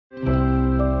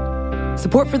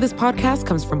Support for this podcast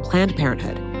comes from Planned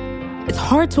Parenthood. It's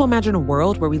hard to imagine a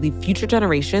world where we leave future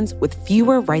generations with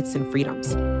fewer rights and freedoms.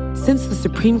 Since the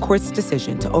Supreme Court's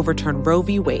decision to overturn Roe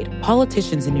v. Wade,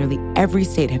 politicians in nearly every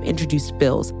state have introduced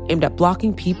bills aimed at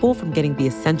blocking people from getting the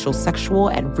essential sexual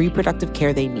and reproductive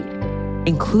care they need,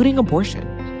 including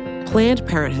abortion. Planned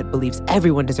Parenthood believes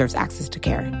everyone deserves access to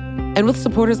care. And with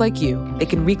supporters like you, they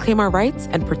can reclaim our rights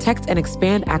and protect and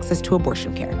expand access to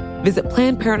abortion care. Visit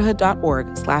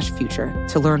PlannedParenthood.org/future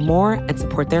to learn more and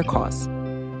support their cause.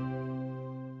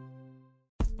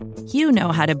 You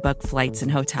know how to book flights and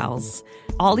hotels.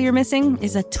 All you're missing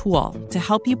is a tool to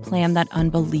help you plan that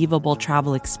unbelievable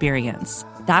travel experience.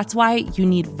 That's why you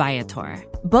need Viator.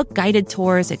 Book guided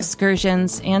tours,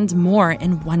 excursions, and more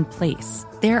in one place.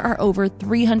 There are over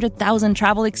 300,000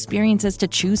 travel experiences to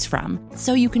choose from,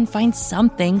 so you can find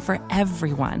something for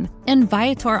everyone. And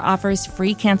Viator offers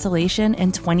free cancellation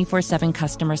and 24/7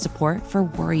 customer support for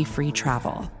worry-free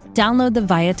travel. Download the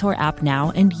Viator app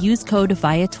now and use code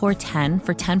Viator10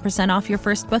 for 10% off your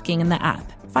first booking in the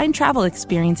app. Find travel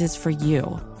experiences for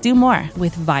you. Do more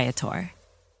with Viator.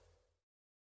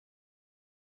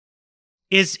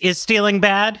 Is stealing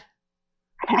bad?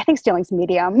 I think stealing's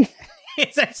medium.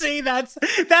 See, that's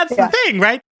the thing,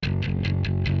 right?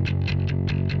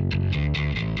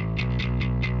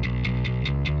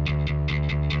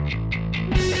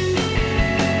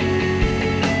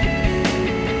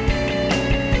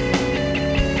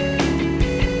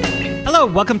 Hello,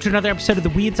 welcome to another episode of The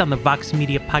Weeds on the Vox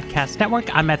Media Podcast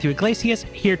Network. I'm Matthew Iglesias,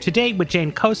 here today with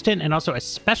Jane Coaston and also a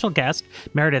special guest,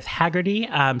 Meredith Haggerty.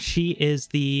 She is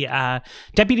the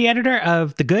deputy editor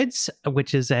of The Goods,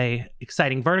 which is a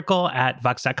exciting vertical at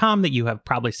Vox.com that you have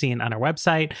probably seen on our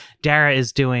website. Dara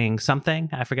is doing something,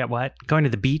 I forget what, going to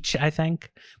the beach, I think,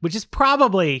 which is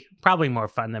probably more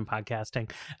fun than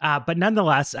podcasting. But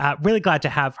nonetheless, really glad to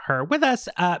have her with us.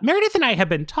 Meredith and I have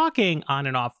been talking on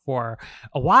and off for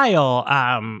a while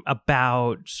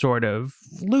about sort of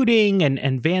looting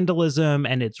and vandalism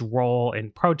and its role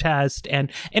in protest. And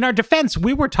in our defense,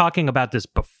 we were talking about this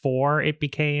before it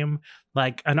became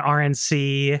like an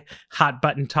RNC hot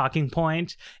button talking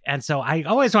point. And so I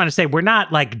always want to say we're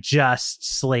not like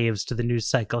just slaves to the news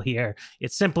cycle here.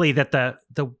 It's simply that the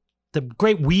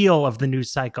great wheel of the news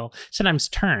cycle sometimes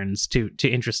turns to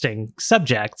interesting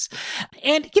subjects.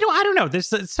 And, I don't know, there's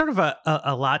sort of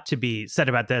a lot to be said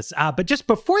about this. But just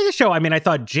before the show, I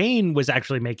thought Jane was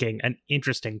actually making an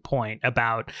interesting point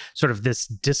about sort of this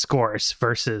discourse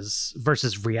versus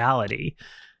reality.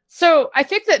 So I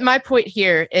think that my point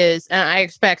here is, and I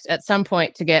expect at some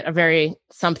point to get a very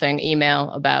something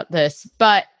email about this,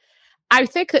 but I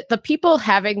think that the people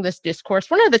having this discourse,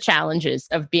 one of the challenges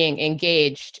of being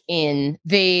engaged in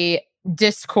the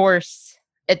discourse,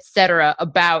 etc.,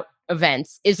 about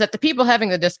events is that the people having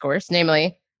the discourse,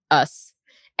 namely us,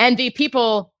 and the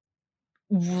people,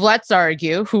 let's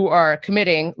argue, who are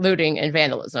committing looting and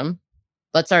vandalism,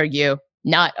 let's argue,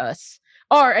 not us,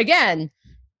 are, again,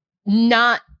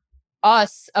 not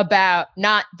us about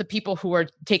not the people who are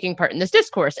taking part in this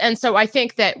discourse. And so I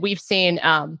think that we've seen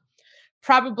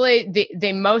probably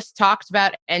the most talked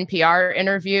about NPR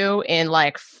interview in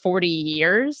like 40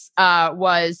 years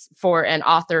was for an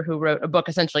author who wrote a book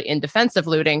essentially in defense of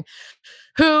looting,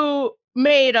 who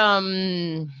made a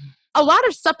lot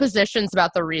of suppositions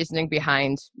about the reasoning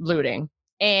behind looting.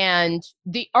 And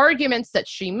the arguments that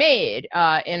she made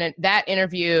in that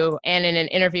interview and in an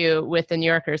interview with the New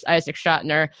Yorker's Isaac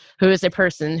Schotner, who is a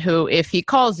person who, if he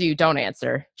calls you, don't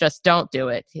answer. Just don't do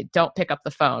it. Don't pick up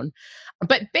the phone.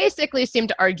 But basically seemed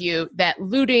to argue that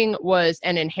looting was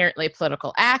an inherently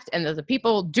political act and that the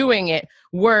people doing it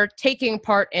were taking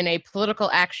part in a political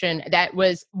action that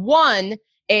was, one,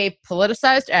 a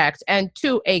politicized act, and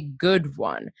two, a good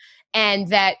one. And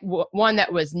that one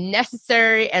that was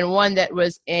necessary and one that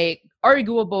was a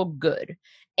arguable good.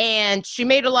 And she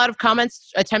made a lot of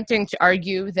comments attempting to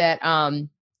argue that,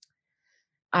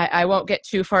 I won't get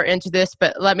too far into this,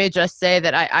 but let me just say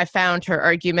that I found her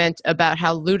argument about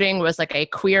how looting was like a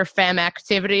queer femme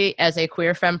activity as a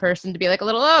queer femme person to be like a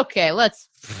little, okay, let's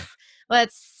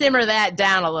simmer that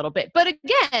down a little bit. But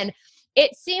again,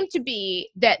 it seemed to be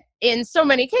that in so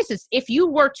many cases, if you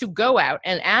were to go out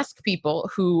and ask people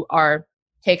who are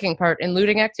taking part in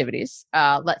looting activities,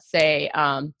 let's say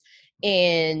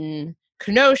in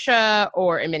Kenosha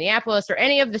or in Minneapolis or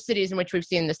any of the cities in which we've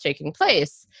seen this taking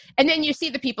place, and then you see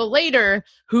the people later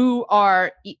who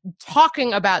are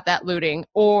talking about that looting,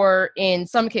 or in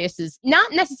some cases,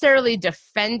 not necessarily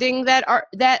defending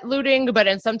that looting, but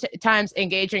in sometimes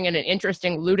engaging in an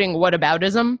interesting looting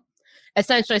whataboutism.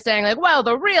 Essentially saying like, well,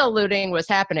 the real looting was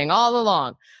happening all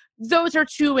along. those are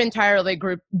two entirely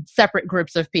separate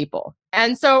groups of people.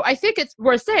 And so I think it's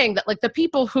worth saying that, like, the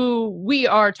people who we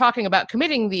are talking about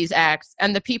committing these acts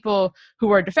and the people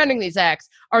who are defending these acts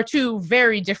are two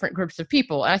very different groups of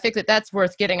people. And I think that that's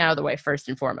worth getting out of the way first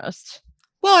and foremost.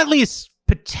 Well, at least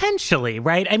potentially,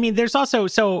 right? I mean, there's also,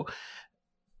 so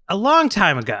a long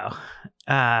time ago,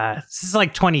 this is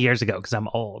like 20 years ago because I'm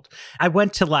old, I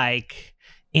went to like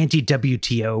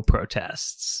anti-WTO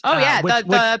protests. Oh, yeah.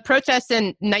 The protests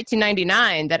in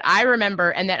 1999 that I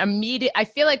remember, and that I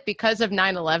feel like because of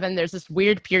 9/11, there's this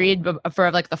weird period for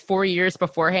like the 4 years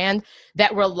beforehand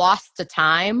that were lost to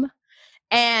time.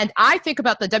 And I think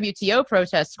about the WTO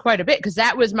protests quite a bit because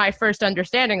that was my first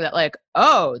understanding that, like,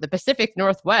 oh, the Pacific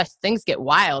Northwest, things get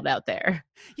wild out there.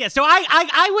 Yeah. So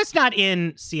I was not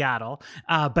in Seattle,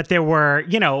 but there were,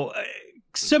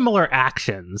 similar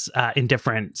actions in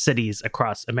different cities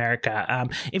across America.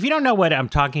 If you don't know what I'm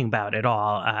talking about at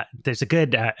all, there's a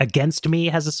good Against Me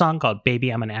has a song called Baby,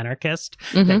 I'm an Anarchist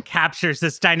that captures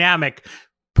this dynamic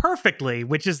perfectly,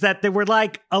 which is that there were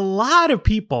like a lot of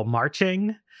people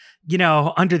marching,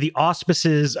 under the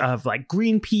auspices of like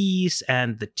Greenpeace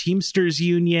and the Teamsters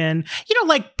Union,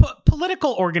 like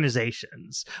political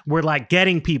organizations were like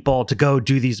getting people to go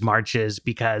do these marches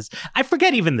because I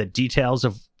forget even the details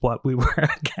of what we were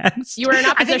against. You were in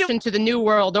opposition to the New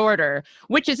World Order,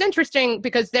 which is interesting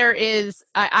because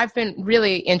I've been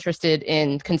really interested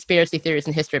in conspiracy theories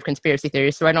and history of conspiracy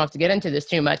theories, so I don't have to get into this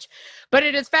too much. But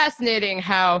it is fascinating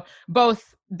how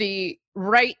both the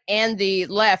right and the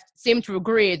left seem to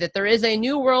agree that there is a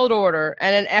new world order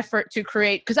and an effort to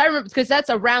create, because that's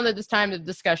around this time of the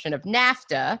discussion of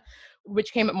NAFTA,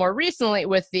 which came up more recently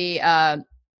with the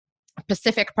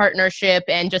Pacific Partnership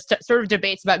and just sort of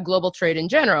debates about global trade in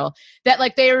general, that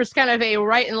like there's kind of a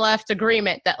right and left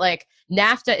agreement that like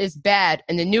NAFTA is bad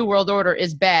and the New World Order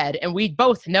is bad. And we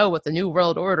both know what the New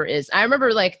World Order is. I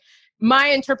remember like my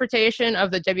interpretation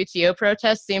of the WTO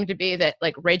protests seemed to be that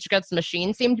like Rage Against the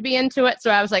Machine seemed to be into it.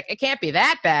 So I was like, it can't be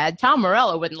that bad. Tom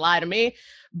Morello wouldn't lie to me.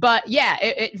 But yeah,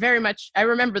 it very much, I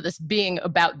remember this being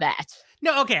about that.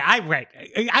 No, okay, I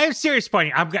have a serious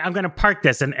point. I'm going to park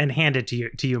this and hand it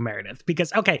to you, Meredith, because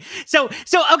so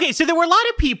there were a lot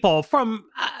of people from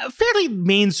fairly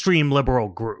mainstream liberal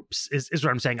groups, is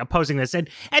what I'm saying, opposing this, and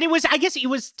it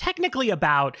was technically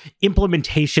about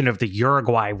implementation of the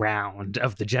Uruguay round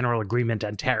of the General Agreement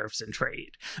on Tariffs and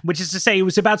Trade, which is to say, it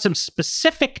was about some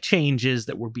specific changes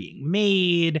that were being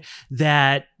made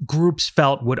that groups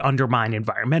felt would undermine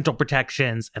environmental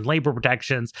protections and labor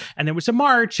protections, and there was a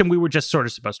march, and we were just sort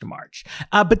of supposed to march.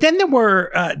 But then there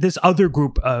were this other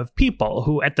group of people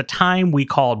who at the time we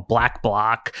called Black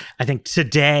Bloc. I think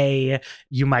today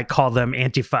you might call them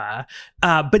Antifa.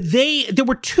 But there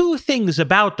were two things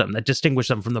about them that distinguished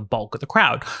them from the bulk of the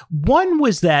crowd. One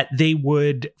was that they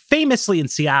would, famously in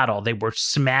Seattle, they were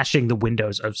smashing the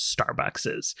windows of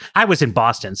Starbucks. I was in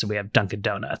Boston, so we have Dunkin'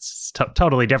 Donuts. It's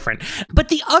totally different. But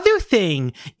the other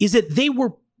thing is that they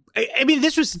were, I mean,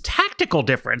 this was a tactical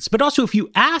difference, but also if you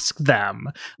ask them,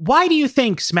 why do you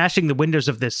think smashing the windows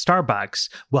of this Starbucks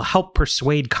will help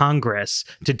persuade Congress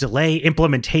to delay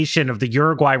implementation of the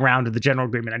Uruguay round of the General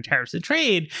Agreement on Tariffs and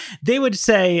Trade? They would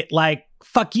say, like,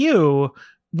 fuck you,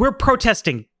 we're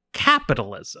protesting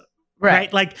capitalism.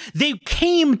 Right. Like they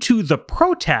came to the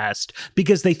protest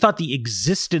because they thought the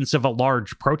existence of a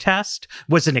large protest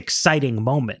was an exciting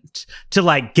moment to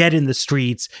like get in the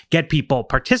streets, get people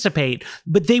participate.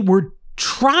 But they were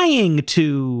trying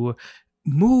to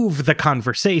move the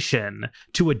conversation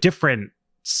to a different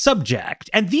subject.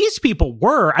 And these people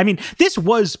were, I mean, this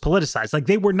was politicized. Like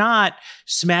they were not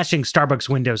smashing Starbucks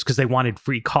windows because they wanted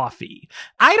free coffee.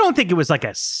 I don't think it was like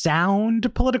a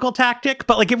sound political tactic,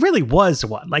 but like it really was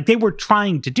one. Like they were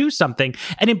trying to do something.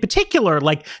 And in particular,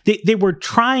 like they were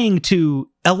trying to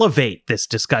elevate this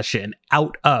discussion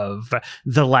out of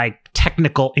the like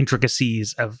technical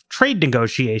intricacies of trade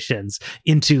negotiations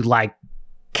into like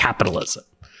capitalism.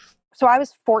 So I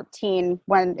was 14 in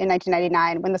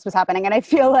 1999 when this was happening. And I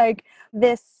feel like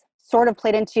this sort of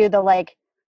played into the like,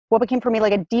 what became for me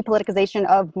like a depoliticization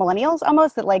of millennials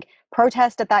almost, that like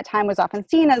protest at that time was often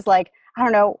seen as like, I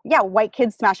don't know, white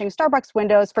kids smashing Starbucks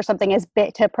windows for something as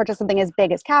big, to purchase something as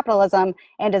big as capitalism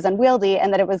and as unwieldy.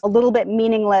 And that it was a little bit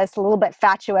meaningless, a little bit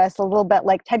fatuous, a little bit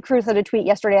like Ted Cruz had a tweet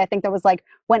yesterday. I think that was like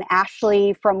when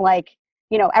Ashley from like,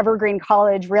 Evergreen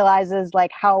College realizes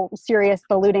like how serious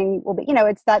the looting will be.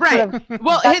 It's that right. sort of.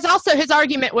 Well, his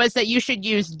argument was that you should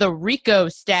use the RICO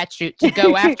statute to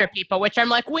go after people, which I'm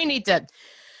like, we need to.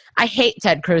 I hate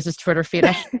Ted Cruz's Twitter feed.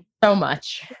 I hate it so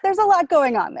much. There's a lot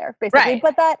going on there, basically. Right.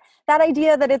 But that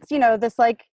idea that it's, this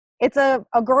like, it's a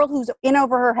girl who's in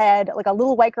over her head, like a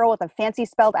little white girl with a fancy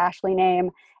spelled Ashley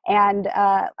name. And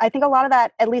I think a lot of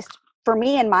that, at least for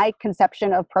me and my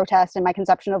conception of protest and my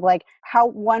conception of like how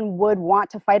one would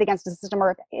want to fight against a system,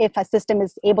 or if a system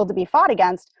is able to be fought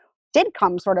against, did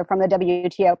come sort of from the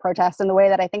WTO protests in the way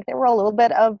that I think they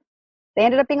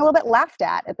ended up being a little bit laughed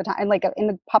at the time, like in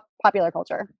the popular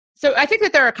culture. So I think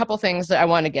that there are a couple things that I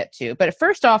want to get to. But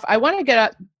first off, I want to get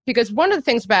up because one of the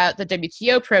things about the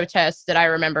WTO protests that I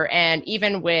remember, and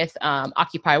even with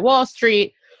Occupy Wall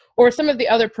Street or some of the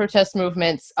other protest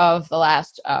movements of the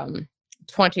last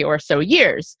 20 or so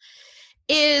years,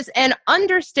 is an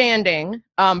understanding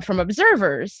from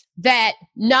observers that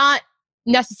not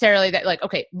necessarily that like,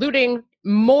 okay, looting,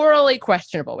 morally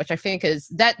questionable, which I think is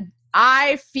that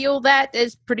I feel that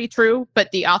is pretty true,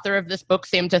 but the author of this book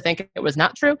seemed to think it was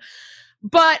not true.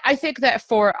 But I think that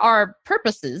for our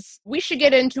purposes, we should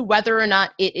get into whether or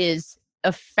not it is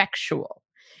effectual.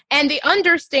 And the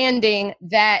understanding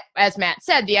that, as Matt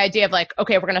said, the idea of like,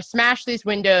 okay, we're going to smash these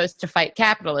windows to fight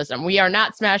capitalism. We are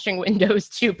not smashing windows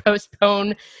to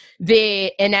postpone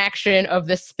the inaction of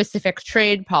this specific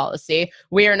trade policy.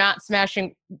 We are not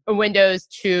smashing windows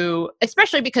to,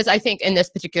 especially because I think in this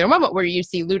particular moment where you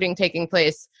see looting taking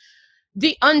place,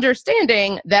 the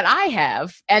understanding that I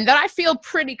have and that I feel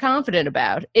pretty confident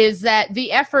about is that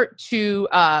the effort to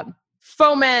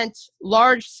foment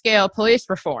large-scale police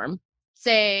reform,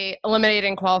 say,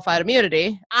 eliminating qualified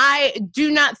immunity, I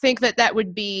do not think that that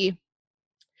would be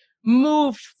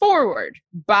moved forward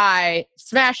by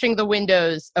smashing the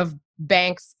windows of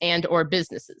banks and or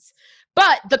businesses.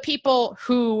 But the people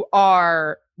who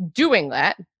are doing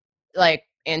that, like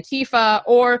Antifa,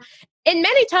 and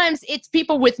many times it's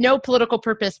people with no political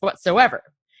purpose whatsoever.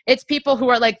 It's people who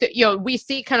are like, we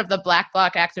see kind of the Black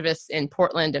Bloc activists in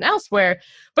Portland and elsewhere,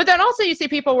 but then also you see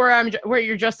people where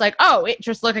you're just like, oh, it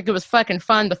just looked like it was fucking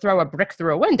fun to throw a brick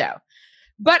through a window.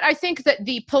 But I think that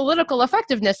the political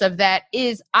effectiveness of that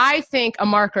is, I think, a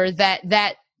marker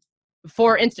that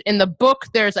for instance, in the book,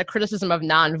 there's a criticism of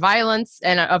nonviolence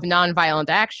and of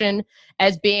nonviolent action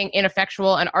as being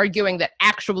ineffectual, and arguing that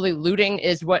actually looting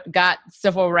is what got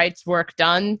civil rights work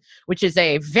done, which is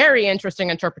a very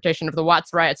interesting interpretation of the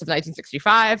Watts riots of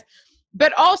 1965.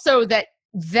 But also that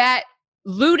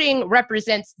looting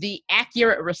represents the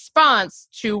accurate response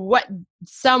to what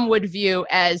some would view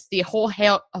as the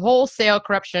wholesale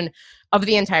corruption of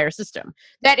the entire system.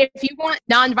 That if you want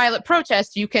nonviolent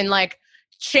protest, you can like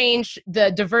change the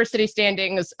diversity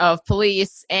standings of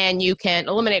police, and you can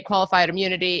eliminate qualified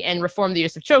immunity and reform the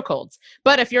use of chokeholds.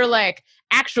 But if you're like,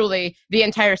 actually, the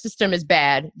entire system is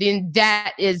bad, then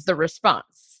that is the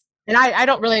response. And I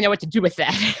don't really know what to do with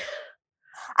that.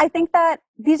 I think that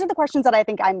these are the questions that I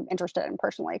think I'm interested in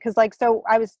personally. Because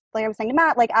I was saying to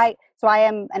Matt, I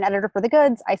am an editor for The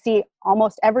Goods. I see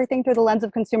almost everything through the lens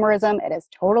of consumerism. It has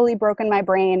totally broken my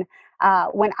brain.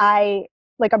 When I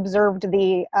observed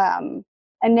the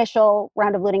initial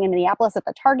round of looting in Minneapolis at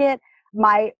the Target,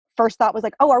 my first thought was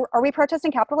like, oh, are we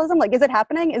protesting capitalism? Like, is it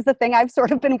happening? Is the thing I've sort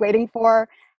of been waiting for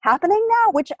happening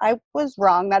now? Which I was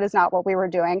wrong. That is not what we were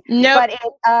doing. No. But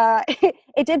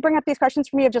it did bring up these questions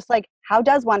for me of just like, how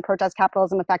does one protest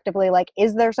capitalism effectively? Like,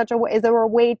 is there a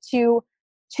way to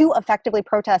effectively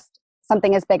protest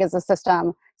something as big as the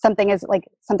system, something as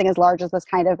large as this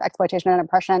kind of exploitation and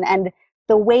oppression? And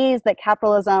the ways that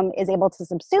capitalism is able to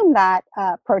subsume that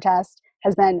protest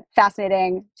has been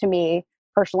fascinating to me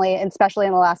personally, and especially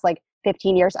in the last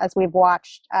 15 years as we've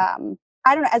watched,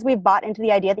 as we've bought into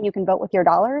the idea that you can vote with your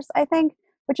dollars, I think,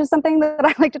 which is something that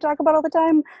I like to talk about all the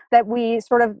time, that we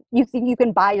sort of, you think you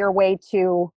can buy your way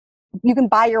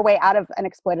out of an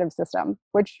exploitative system,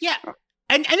 which... Yeah.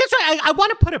 And that's why I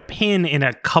want to put a pin in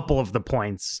a couple of the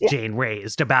points Jane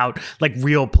raised about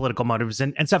real political motives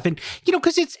and stuff. And,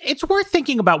 because it's worth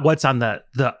thinking about what's on the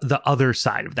other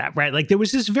side of that, right? There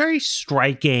was this very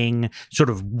striking sort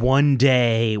of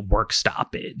one-day work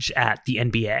stoppage at the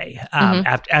NBA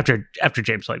after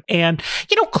James Floyd. And,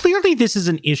 clearly this is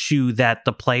an issue that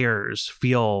the players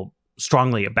feel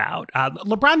strongly about.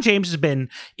 LeBron James has been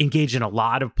engaged in a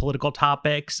lot of political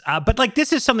topics, but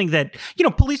this is something that,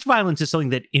 police violence is something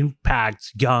that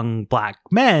impacts young Black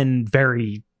men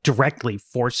very directly,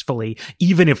 forcefully,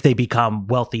 even if they become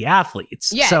wealthy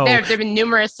athletes. Yeah, so, there have been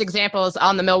numerous examples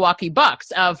on the Milwaukee Bucks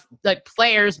of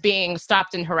players being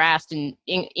stopped and harassed and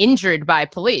injured by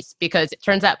police, because it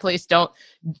turns out police don't,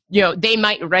 they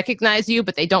might recognize you,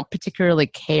 but they don't particularly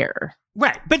care.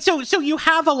 Right. But so you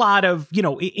have a lot of,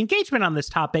 engagement on this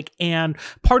topic, and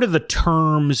part of the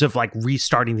terms of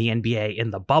restarting the NBA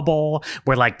in the bubble,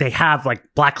 where they have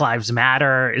Black Lives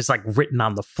Matter is written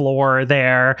on the floor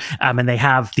there. And they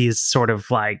have these sort of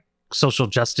social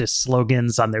justice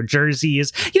slogans on their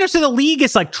jerseys. So the league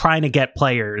is like trying to get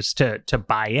players to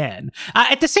buy in.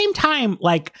 At the same time,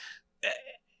 like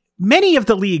many of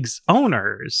the league's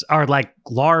owners are like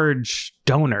large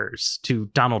donors to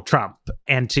Donald Trump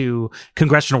and to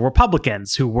congressional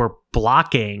Republicans who were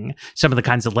blocking some of the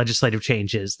kinds of legislative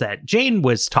changes that Jane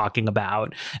was talking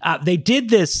about. They did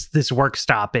this work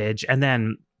stoppage, and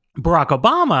then Barack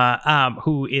Obama,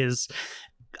 who is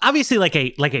obviously like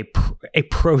a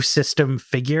pro-system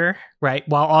figure, right?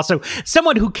 While also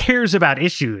someone who cares about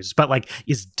issues, but like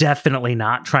is definitely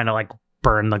not trying to like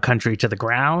burn the country to the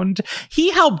ground. He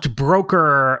helped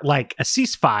broker like a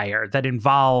ceasefire that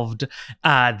involved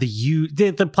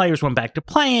the players went back to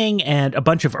playing, and a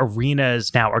bunch of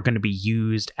arenas now are going to be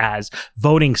used as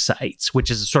voting sites,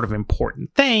 which is a sort of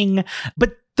important thing.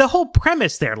 But the whole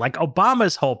premise there, like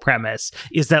Obama's whole premise,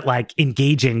 is that like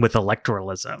engaging with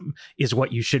electoralism is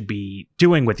what you should be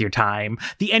doing with your time.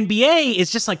 The NBA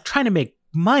is just like trying to make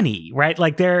money, right?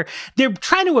 Like they're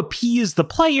trying to appease the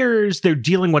players. They're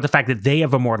dealing with the fact that they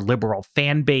have a more liberal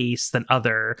fan base than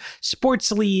other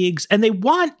sports leagues, and they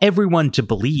want everyone to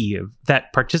believe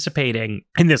that participating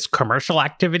in this commercial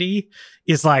activity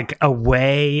is like a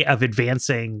way of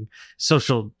advancing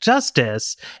social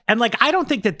justice. And like I don't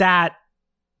think that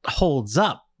holds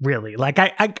up, really. Like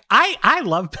I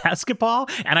love basketball,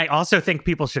 and I also think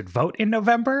people should vote in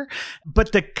November,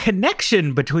 but the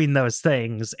connection between those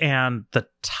things and the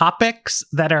topics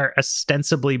that are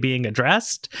ostensibly being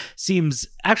addressed seems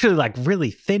actually like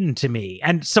really thin to me.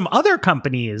 And some other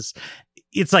companies,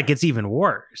 it's like it's even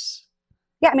worse.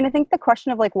 Yeah, I mean, I think the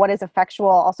question of like what is effectual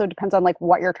also depends on like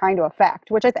what you're trying to affect,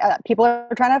 which people are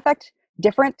trying to affect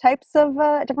different types of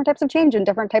change and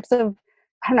different types of,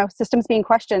 I don't know, systems being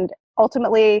questioned.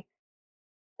 Ultimately,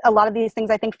 a lot of these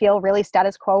things I think feel really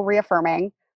status quo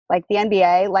reaffirming, like the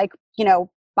NBA, like,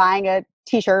 buying a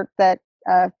t-shirt that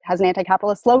has an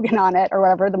anti-capitalist slogan on it or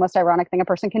whatever, the most ironic thing a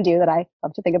person can do that I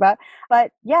love to think about.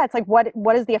 But yeah, it's like,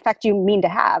 what is the effect you mean to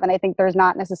have? And I think there's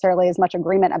not necessarily as much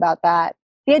agreement about that.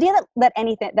 The idea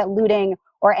that looting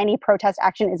or any protest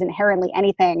action is inherently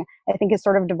anything, I think is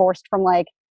sort of divorced from like,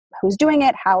 who's doing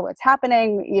it, how it's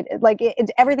happening.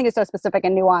 Everything is so specific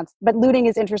and nuanced. But looting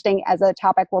is interesting as a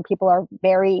topic where people are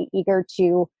very eager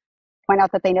to point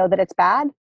out that they know that it's bad,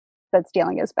 that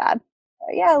stealing is bad.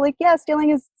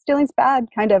 Stealing's bad,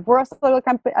 kind of. We're also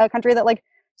a country that like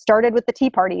started with the Tea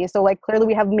Party, so like clearly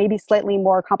we have maybe slightly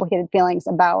more complicated feelings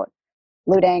about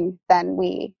looting than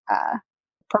we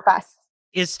profess.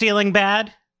 Is stealing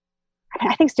bad?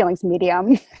 I think stealing's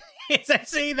medium.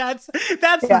 See, that's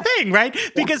the thing, right?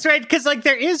 Because like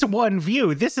there is one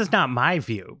view. This is not my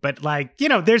view, but like,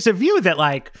 there's a view that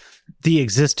like the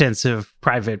existence of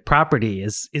private property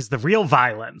is the real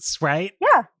violence, right?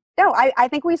 Yeah. No, I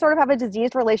think we sort of have a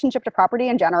diseased relationship to property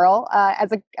in general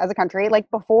as a country. Like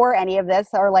before any of this,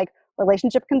 our like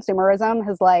relationship consumerism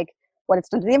has like what it's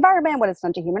done to the environment, what it's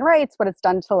done to human rights, what it's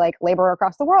done to like labor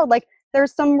across the world. Like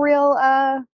there's some real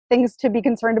things to be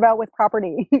concerned about with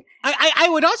property. I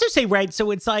would also say, right,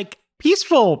 so it's like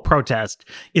peaceful protest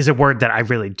is a word that I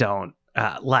really don't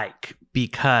like,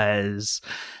 because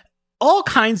all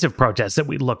kinds of protests that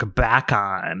we look back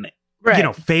on,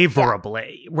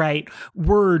 favorably, right,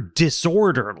 were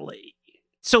disorderly.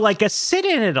 So like a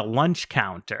sit-in at a lunch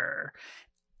counter,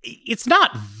 it's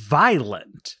not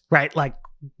violent, right? Like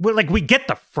we get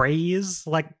the phrase,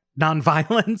 like,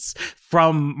 nonviolence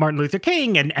from Martin Luther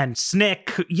King and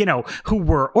SNCC, who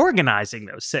were organizing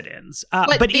those sit-ins.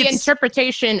 But the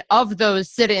interpretation of those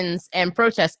sit-ins and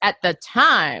protests at the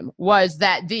time was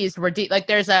that these were like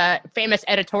there's a famous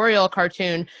editorial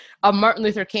cartoon of Martin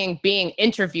Luther King being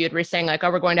interviewed, where he's saying like,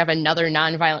 "Oh, we're going to have another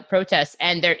nonviolent protest,"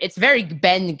 and it's very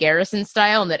Ben Garrison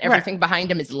style, and that everything behind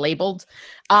him is labeled,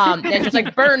 and just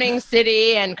like burning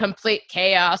city and complete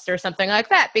chaos or something like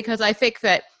that. Because I think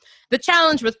that the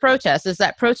challenge with protests is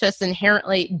that protests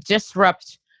inherently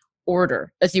disrupt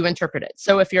order as you interpret it.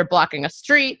 So if you're blocking a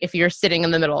street, if you're sitting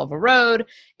in the middle of a road,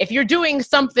 if you're doing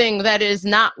something that is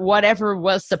not whatever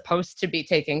was supposed to be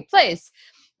taking place,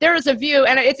 there is a view,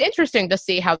 and it's interesting to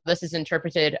see how this is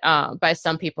interpreted by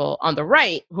some people on the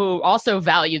right who also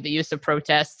value the use of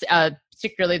protests,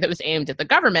 particularly that was aimed at the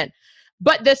government.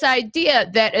 But this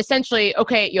idea that essentially,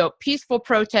 peaceful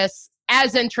protests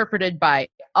as interpreted by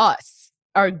us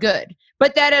are good.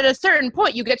 But that at a certain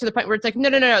point, you get to the point where it's like,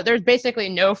 no, there's basically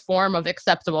no form of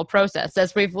acceptable process,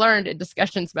 as we've learned in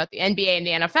discussions about the NBA and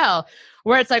the NFL,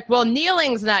 where it's like, well,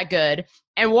 kneeling's not good,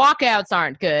 and walkouts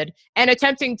aren't good, and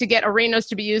attempting to get arenas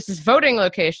to be used as voting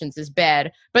locations is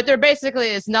bad, but there basically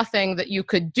is nothing that you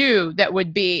could do that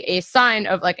would be a sign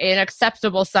of, like, an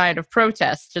acceptable sign of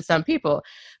protest to some people.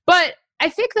 But I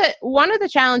think that one of the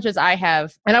challenges I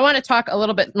have, and I want to talk a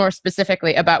little bit more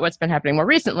specifically about what's been happening more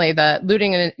recently, the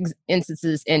looting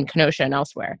instances in Kenosha and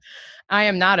elsewhere. I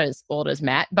am not as old as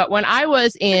Matt, but when I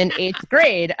was in 8th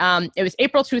grade, it was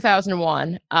April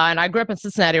 2001, and I grew up in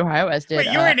Cincinnati, Ohio, as did... Wait,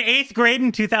 you were in 8th grade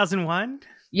in 2001?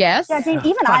 Yes. Yeah, Jane,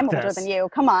 even I'm older than you.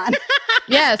 Come on.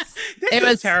 Yes. It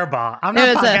was terrible. I'm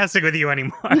not podcasting with you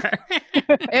anymore.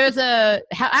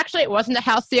 Actually, it wasn't a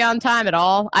halcyon time at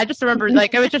all. I just remember,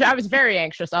 I was very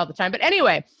anxious all the time. But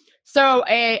anyway, so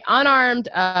a unarmed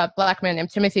black man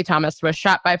named Timothy Thomas was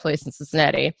shot by police in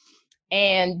Cincinnati.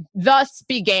 And thus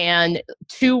began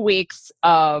 2 weeks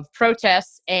of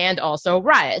protests and also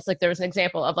riots. Like, there was an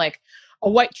example of a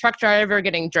white truck driver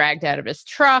getting dragged out of his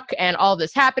truck and all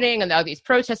this happening and all these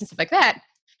protests and stuff like that.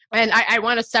 And I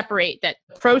want to separate that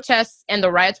protests and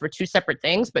the riots were two separate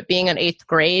things, but being in 8th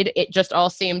grade, it just all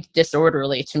seemed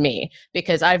disorderly to me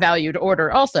because I valued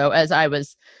order also as I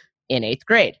was in 8th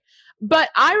grade. But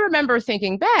I remember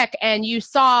thinking back, and you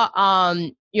saw,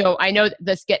 I know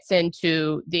this gets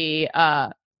into the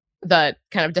kind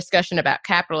of discussion about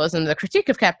capitalism, the critique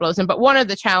of capitalism, but one of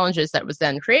the challenges that was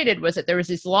then created was that there was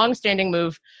this long-standing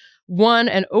move,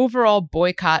 an overall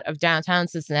boycott of downtown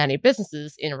Cincinnati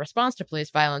businesses in response to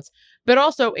police violence, but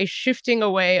also a shifting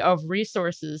away of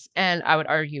resources, and I would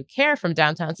argue care from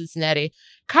downtown Cincinnati,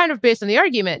 kind of based on the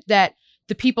argument that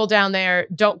the people down there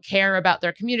don't care about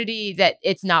their community, that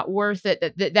it's not worth it,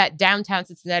 that downtown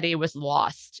Cincinnati was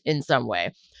lost in some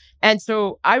way. And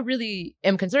so I really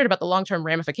am concerned about the long-term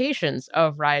ramifications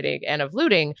of rioting and of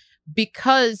looting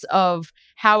because of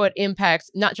how it impacts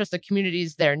not just the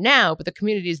communities there now, but the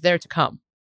communities there to come.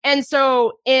 And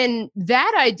so in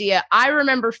that idea, I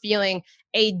remember feeling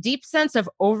a deep sense of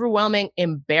overwhelming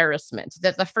embarrassment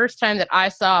that the first time that I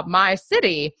saw my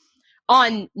city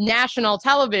on national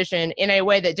television in a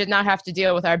way that did not have to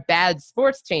deal with our bad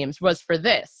sports teams was for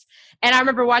this. And I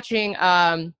remember watching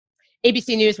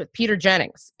ABC News with Peter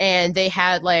Jennings, and they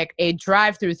had a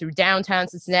drive-through through downtown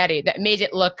Cincinnati that made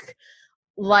it look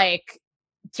like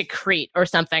Tikrit or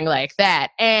something like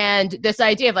that. And this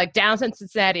idea of downtown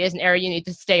Cincinnati is an area you need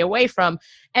to stay away from.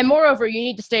 And moreover, you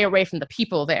need to stay away from the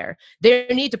people there. They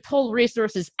need to pull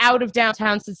resources out of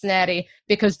downtown Cincinnati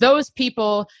because those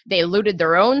people, they looted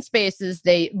their own spaces,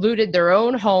 they looted their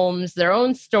own homes, their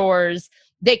own stores.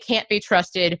 They can't be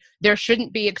trusted. There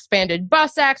shouldn't be expanded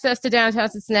bus access to downtown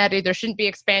Cincinnati. There shouldn't be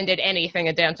expanded anything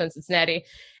in downtown Cincinnati.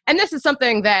 And this is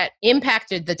something that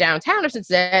impacted the downtown of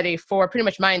Cincinnati for pretty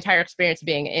much my entire experience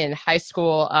being in high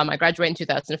school. I graduated in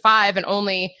 2005, and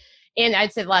only in,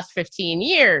 I'd say, the last 15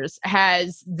 years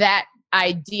has that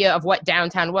idea of what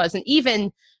downtown was and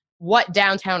even what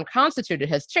downtown constituted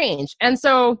has changed. And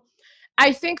so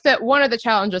I think that one of the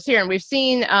challenges here, and we've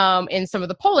seen in some of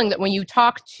the polling, that when you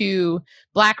talk to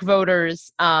Black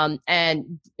voters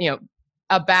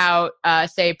about,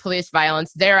 say, police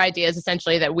violence, their idea is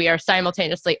essentially that we are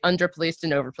simultaneously under-policed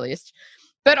and over-policed,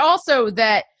 but also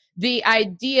that the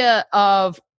idea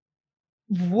of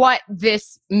what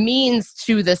this means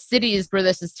to the cities where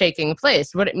this is taking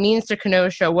place, what it means to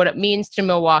Kenosha, what it means to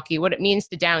Milwaukee, what it means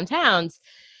to downtowns,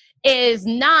 is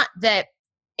not that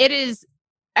it is,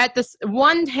 at this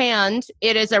one hand,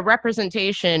 it is a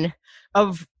representation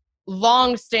of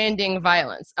long-standing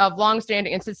violence,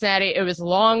 in Cincinnati. It was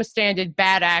long-standing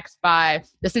bad acts by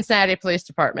the Cincinnati Police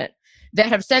Department that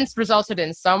have since resulted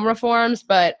in some reforms,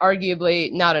 but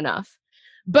arguably not enough.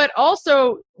 But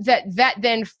also that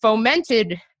then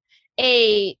fomented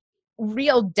a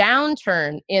real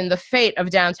downturn in the fate of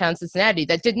downtown Cincinnati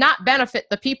that did not benefit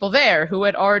the people there who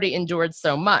had already endured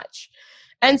so much.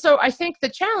 And so I think the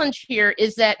challenge here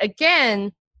is that,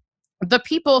 again, the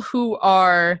people who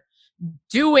are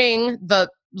doing the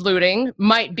looting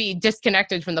might be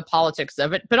disconnected from the politics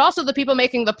of it, but also the people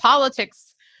making the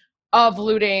politics of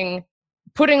looting,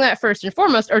 putting that first and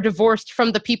foremost, are divorced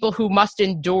from the people who must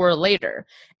endure later.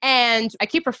 And I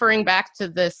keep referring back to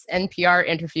this NPR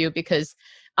interview because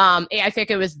I think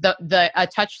it was a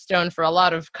touchstone for a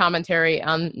lot of commentary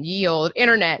on ye old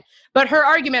internet. But her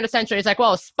argument essentially is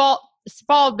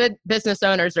small business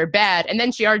owners are bad. And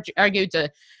then she argued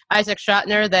to Isaac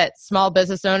Schotner that small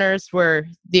business owners were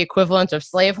the equivalent of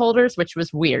slaveholders, which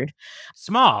was weird.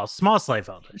 Small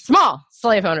slaveholders. Small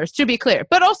slave owners, to be clear.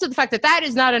 But also the fact that that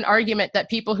is not an argument that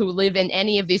people who live in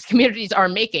any of these communities are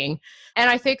making. And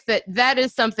I think that that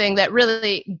is something that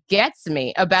really gets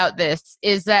me about this,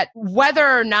 is that whether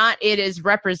or not it is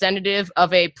representative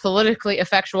of a politically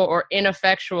effectual or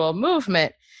ineffectual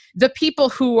movement, the people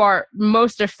who are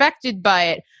most affected by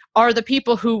it are the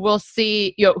people who will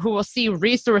see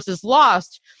resources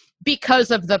lost because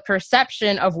of the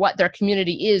perception of what their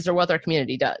community is or what their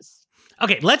community does.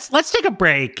 Okay, let's take a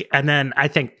break, and then I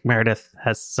think Meredith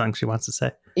has something she wants to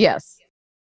say. Yes.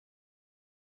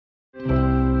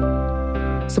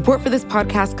 Support for this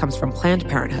podcast comes from Planned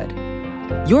Parenthood.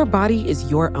 Your body is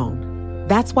your own.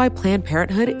 That's why Planned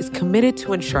Parenthood is committed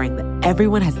to ensuring that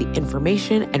everyone has the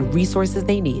information and resources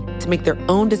they need to make their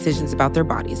own decisions about their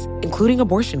bodies, including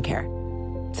abortion care.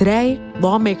 Today,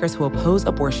 lawmakers who oppose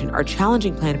abortion are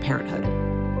challenging Planned Parenthood.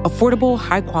 Affordable,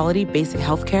 high-quality basic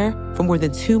health care for more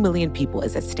than 2 million people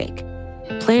is at stake.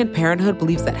 Planned Parenthood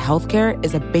believes that health care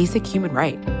is a basic human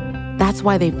right. That's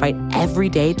why they fight every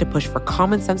day to push for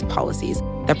common-sense policies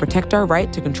that protect our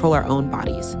right to control our own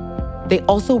bodies. They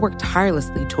also work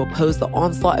tirelessly to oppose the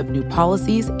onslaught of new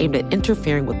policies aimed at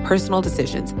interfering with personal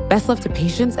decisions best left to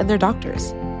patients and their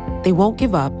doctors. They won't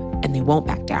give up, and they won't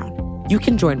back down. You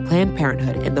can join Planned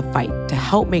Parenthood in the fight to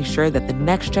help make sure that the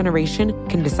next generation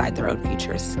can decide their own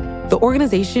futures. The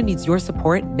organization needs your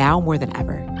support now more than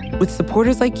ever. With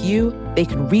supporters like you, they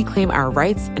can reclaim our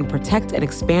rights and protect and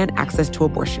expand access to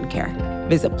abortion care.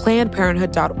 Visit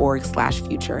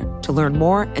PlannedParenthood.org/future to learn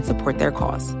more and support their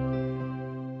cause.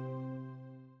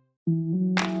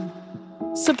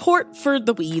 Support for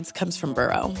The Weeds comes from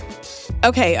Burrow.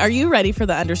 Okay, are you ready for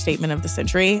the understatement of the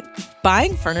century?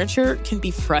 Buying furniture can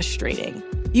be frustrating.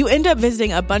 You end up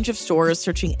visiting a bunch of stores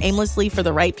searching aimlessly for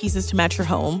the right pieces to match your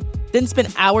home, then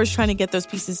spend hours trying to get those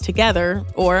pieces together,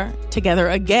 or together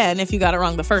again if you got it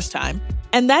wrong the first time.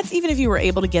 And that's even if you were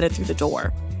able to get it through the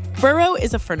door. Burrow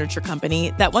is a furniture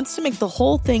company that wants to make the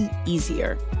whole thing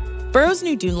easier. Burrow's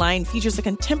new Dune line features a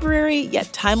contemporary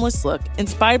yet timeless look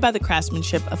inspired by the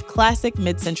craftsmanship of classic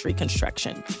mid-century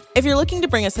construction. If you're looking to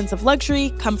bring a sense of luxury,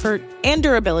 comfort, and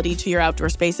durability to your outdoor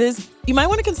spaces, you might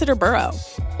want to consider Burrow.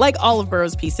 Like all of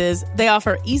Burrow's pieces, they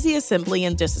offer easy assembly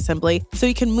and disassembly so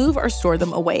you can move or store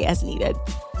them away as needed.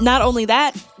 Not only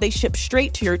that, they ship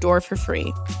straight to your door for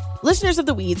free. Listeners of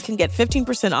The Weeds can get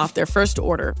 15% off their first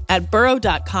order at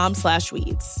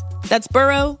burrow.com/weeds. That's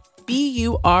Burrow,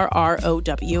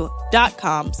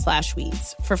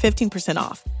 BURROW.com/weeds for 15%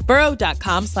 off.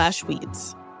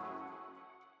 Burrow.com/weeds.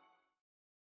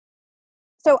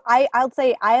 So I'll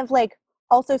say I have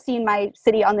also seen my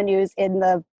city on the news in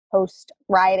the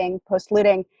post-rioting,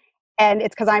 post-looting. And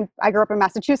it's because I grew up in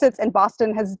Massachusetts, and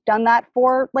Boston has done that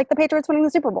for the Patriots winning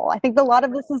the Super Bowl. I think a lot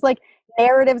of this is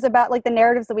narratives about the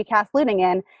narratives that we cast looting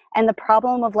in, and the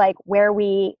problem of where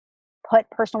we put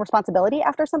personal responsibility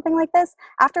after something like this.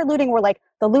 After looting, we're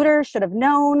the looters should have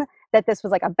known that this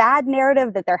was a bad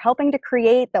narrative that they're helping to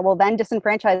create that will then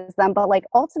disenfranchise them. But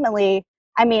ultimately,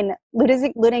 I mean,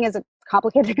 looting is a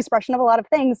complicated expression of a lot of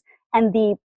things, and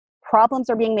the problems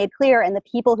are being made clear, and the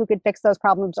people who could fix those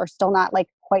problems are still not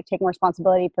quite taking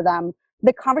responsibility for them.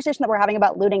 The conversation that we're having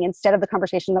about looting instead of the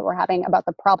conversation that we're having about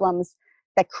the problems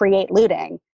that create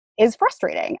looting is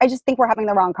frustrating. I just think we're having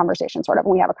the wrong conversation when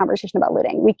we have a conversation about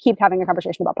looting. We keep having a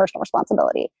conversation about personal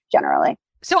responsibility generally.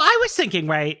 So I was thinking,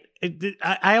 right,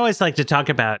 I always like to talk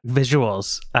about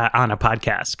visuals on a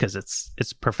podcast because it's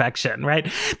perfection,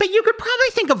 right? But you could probably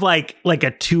think of like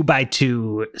a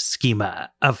 2x2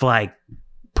 schema of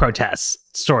protests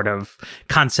sort of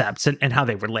concepts and how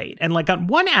they relate. And on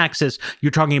one axis,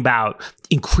 you're talking about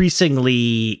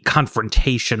increasingly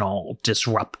confrontational,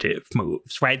 disruptive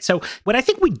moves, right? So what I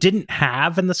think we didn't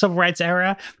have in the civil rights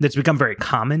era that's become very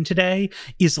common today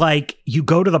is you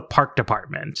go to the park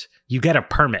department, you get a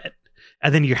permit,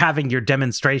 and then you're having your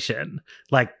demonstration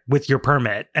with your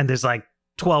permit, and there's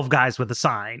 12 guys with a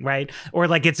sign, right? Or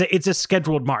it's a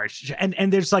scheduled march,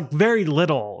 and there's very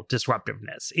little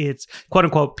disruptiveness. It's quote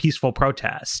unquote peaceful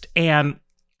protest. And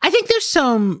I think there's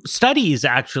some studies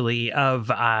actually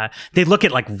of they look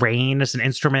at RAIN as an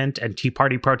instrument and Tea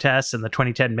Party protests in the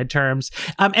 2010 midterms,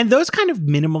 and those kind of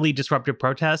minimally disruptive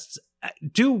protests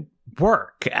do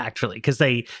work actually, because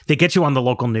they get you on the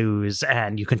local news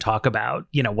and you can talk about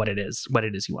what it is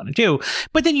you want to do.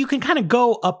 But then you can kind of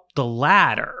go up the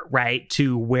ladder, right,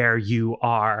 to where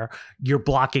you're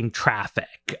blocking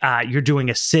traffic, you're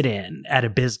doing a sit-in at a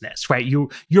business, right,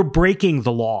 you're breaking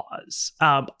the laws,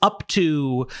 up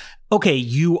to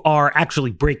you are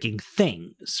actually breaking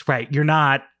things, right? You're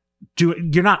not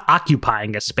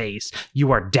occupying a space,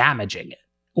 you are damaging it,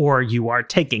 or you are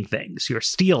taking things, you're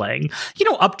stealing,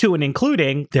 up to and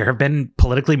including there have been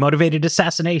politically motivated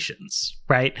assassinations,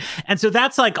 right? And so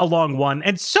that's a long one.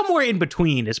 And somewhere in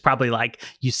between is probably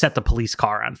you set the police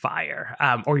car on fire,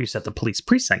 or you set the police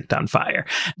precinct on fire.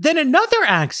 Then another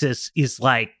axis is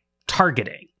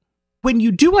targeting. When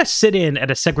you do a sit-in at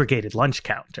a segregated lunch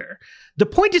counter, the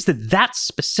point is that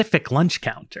specific lunch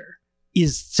counter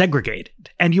is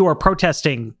segregated, and you are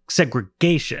protesting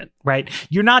segregation, right?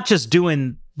 You're not just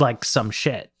doing some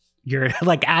shit. You're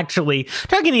like actually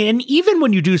targeting. And even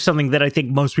when you do something that I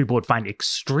think most people would find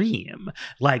extreme,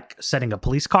 like setting a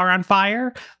police car on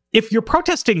fire, if you're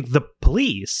protesting the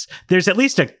police, there's at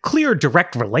least a clear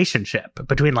direct relationship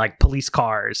between like police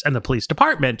cars and the police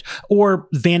department, or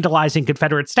vandalizing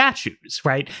Confederate statues,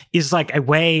 right? Is like a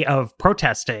way of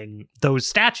protesting those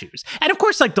statues. And of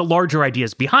course, like the larger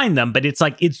ideas behind them, but it's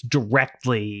like it's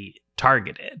directly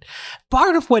targeted.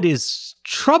 Part of what is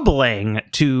troubling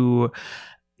to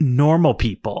normal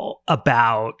people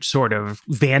about sort of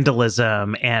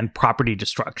vandalism and property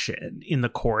destruction in the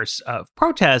course of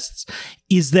protests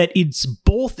is that it's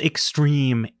both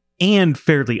extreme and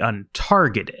fairly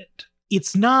untargeted.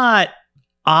 It's not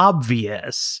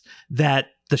obvious that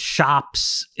the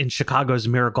shops in Chicago's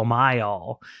Miracle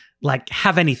Mile like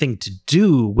have anything to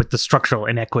do with the structural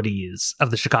inequities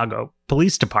of the Chicago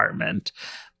Police Department,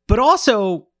 but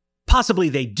also possibly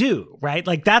they do, right?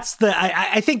 Like that's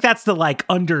I think that's the like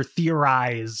under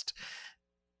theorized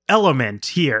element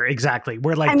here. Exactly.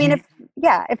 Where like, I mean,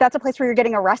 if that's a place where you're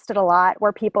getting arrested a lot,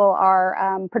 where people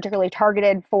are particularly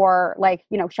targeted for like,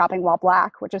 you know, shopping while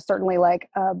black, which is certainly like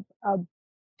a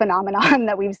phenomenon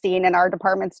that we've seen in our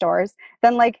department stores,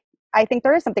 then like, I think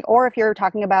there is something. Or if you're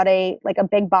talking about a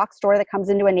big box store that comes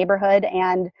into a neighborhood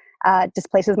and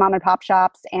displaces mom and pop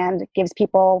shops and gives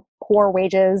people poor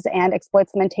wages and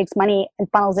exploits them and takes money and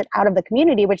funnels it out of the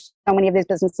community, which so many of these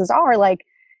businesses are, like,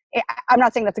 I'm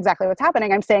not saying that's exactly what's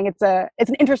happening. I'm saying it's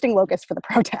an interesting locus for the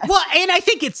protest. Well, and I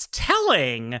think it's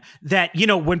telling that, you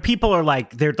know, when people are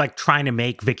like, they're like trying to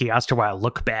make Vicky Osterweil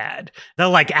look bad,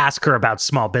 they'll like ask her about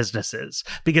small businesses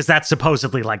because that's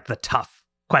supposedly like the tough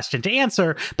question to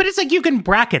answer. But it's like you can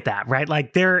bracket that, right?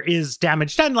 Like there is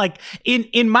damage done. Like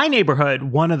in my neighborhood,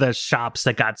 one of the shops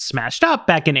that got smashed up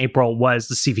back in April was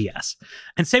the CVS.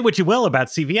 And say what you will about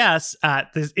CVS,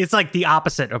 it's like the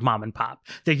opposite of mom and pop.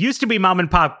 There used to be mom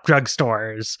and pop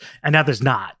drugstores, and now there's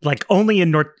not. Like only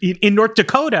in North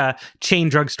Dakota, chain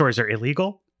drugstores are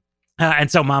illegal. And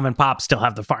so mom and pop still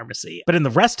have the pharmacy. But in the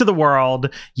rest of the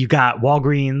world, you got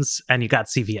Walgreens and you got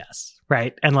CVS,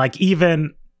 right? And like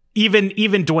even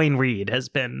Dwayne Reed has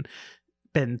been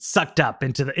sucked up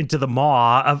into the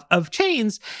maw of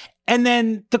chains. And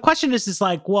then the question is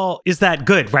like, well, is that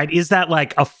good, right? Is that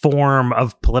like a form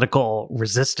of political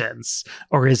resistance,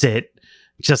 or is it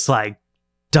just like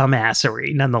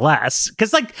dumbassery nonetheless?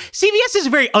 Because like CVS is a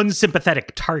very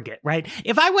unsympathetic target, right?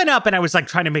 If I went up and I was like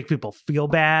trying to make people feel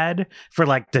bad for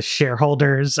like the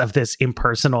shareholders of this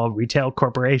impersonal retail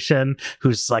corporation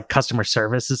whose like customer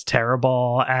service is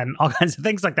terrible and all kinds of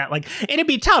things like that, like it'd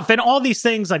be tough. And all these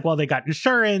things like, well, they got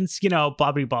insurance, you know,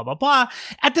 blah, blah, blah, blah, blah.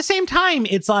 At the same time,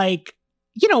 it's like,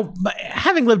 you know,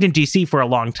 having lived in DC for a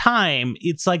long time,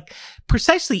 it's like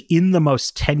precisely in the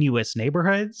most tenuous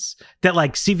neighborhoods that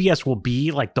like CVS will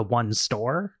be like the one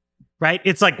store, right?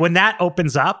 It's like when that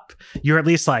opens up, you're at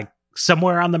least like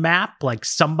somewhere on the map, like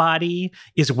somebody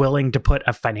is willing to put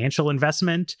a financial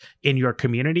investment in your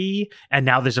community. And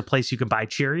now there's a place you can buy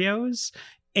Cheerios.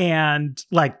 And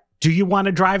like, do you want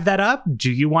to drive that up?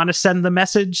 Do you want to send the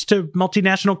message to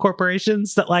multinational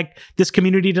corporations that like this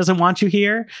community doesn't want you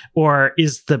here? Or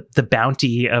is the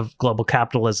bounty of global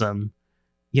capitalism,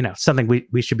 you know, something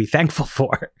we should be thankful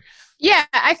for? Yeah,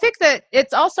 I think that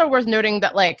it's also worth noting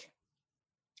that, like,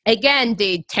 again,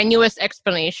 the tenuous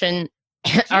explanation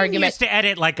argument. You used to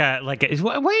edit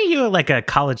were you like a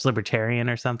college libertarian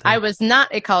or something? I was not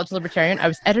a college libertarian. I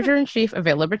was editor-in-chief of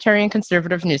a libertarian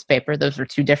conservative newspaper. Those were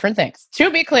two different things, to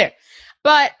be clear.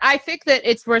 But I think that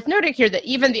it's worth noting here that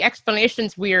even the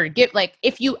explanations like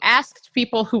if you asked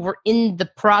people who were in the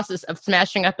process of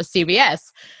smashing up a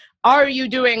CVS, are you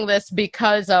doing this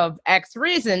because of X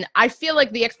reason? I feel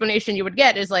like the explanation you would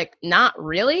get is like, not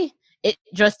really. It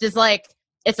just is like,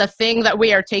 it's a thing that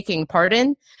we are taking part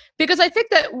in. Because I think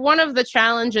that one of the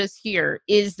challenges here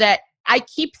is that I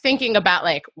keep thinking about,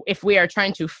 like, if we are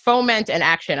trying to foment an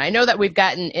action. I know that we've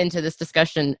gotten into this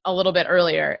discussion a little bit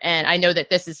earlier, and I know that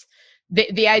this is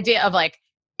the idea of, like,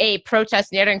 a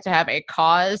protest needing to have a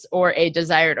cause or a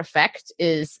desired effect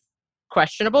is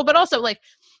questionable. But also, like,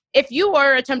 if you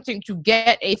are attempting to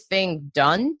get a thing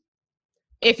done,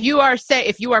 if you are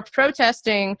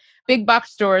protesting big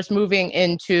box stores moving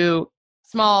into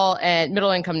small and middle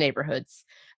income neighborhoods,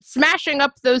 smashing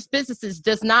up those businesses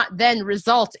does not then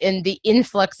result in the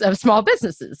influx of small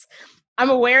businesses. I'm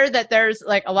aware that there's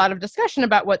like a lot of discussion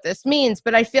about what this means,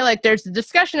 but I feel like there's a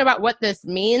discussion about what this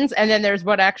means, and then there's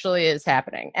what actually is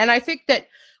happening. And I think that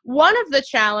one of the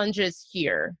challenges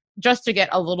here, just to get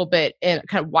a little bit in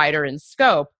kind of wider in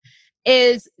scope,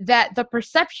 is that the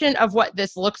perception of what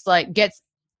this looks like gets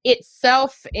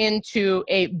itself into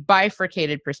a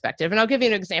bifurcated perspective. And I'll give you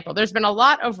an example. There's been a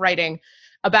lot of writing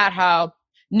about how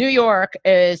New York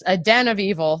is a den of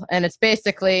evil, and it's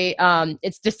basically,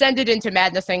 it's descended into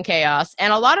madness and chaos.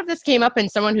 And a lot of this came up in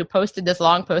someone who posted this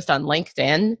long post on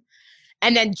LinkedIn.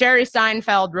 And then Jerry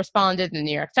Seinfeld responded in the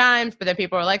New York Times, but then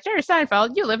people were like, Jerry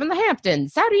Seinfeld, you live in the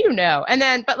Hamptons. How do you know? And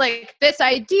then, but like this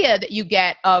idea that you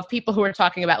get of people who are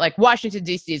talking about like Washington,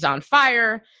 D.C. is on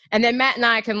fire. And then Matt and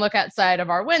I can look outside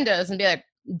of our windows and be like,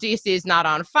 D.C. is not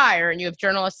on fire. And you have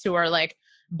journalists who are like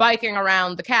biking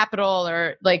around the Capitol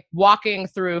or like walking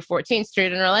through 14th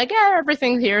Street and are like, yeah,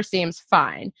 everything here seems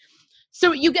fine.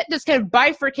 So you get this kind of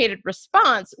bifurcated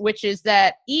response, which is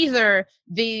that either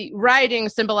the rioting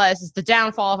symbolizes the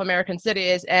downfall of American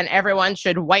cities and everyone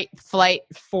should white flight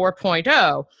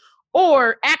 4.0,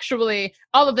 or actually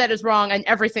all of that is wrong and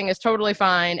everything is totally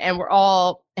fine and we're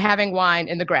all having wine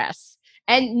in the grass.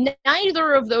 And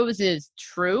neither of those is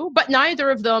true, but neither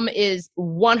of them is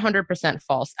 100%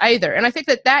 false either. And I think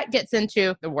that that gets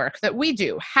into the work that we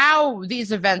do, how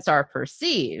these events are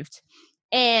perceived.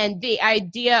 And the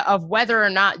idea of whether or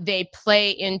not they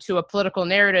play into a political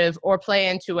narrative or play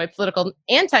into a political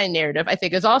anti-narrative, I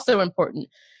think is also important.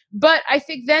 But I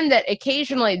think then that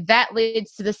occasionally that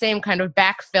leads to the same kind of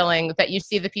backfilling that you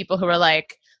see the people who are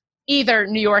like, either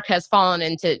New York has fallen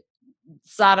into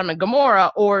Sodom and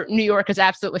Gomorrah or New York is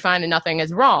absolutely fine and nothing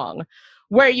is wrong,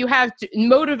 where you have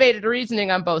motivated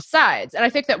reasoning on both sides. And I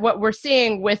think that what we're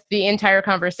seeing with the entire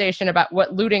conversation about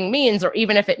what looting means, or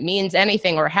even if it means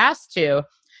anything or has to,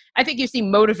 I think you see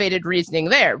motivated reasoning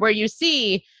there, where you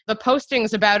see the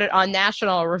postings about it on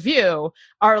National Review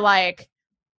are like,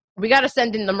 we got to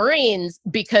send in the Marines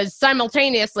because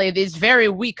simultaneously these very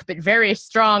weak but very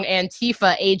strong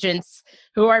Antifa agents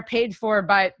who are paid for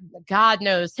by God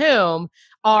knows whom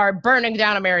are burning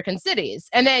down American cities.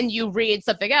 And then you read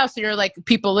something else and you're like,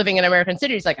 people living in American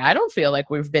cities, like, I don't feel like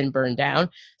we've been burned down.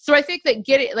 So I think that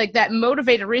like that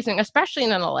motivated reasoning, especially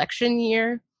in an election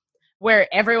year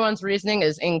where everyone's reasoning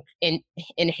is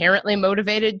inherently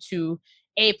motivated to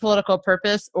a political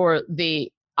purpose or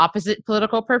the opposite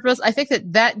political purpose, I think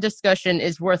that that discussion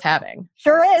is worth having.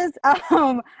 Sure is.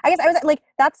 I guess I was like,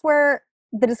 that's where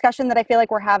the discussion that I feel like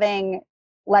we're having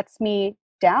lets me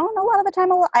down a lot of the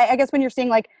time. I guess when you're seeing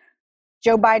like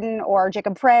Joe Biden or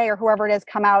Jacob Frey or whoever it is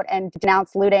come out and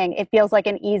denounce looting, it feels like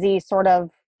an easy sort of,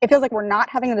 it feels like we're not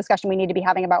having the discussion we need to be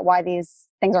having about why these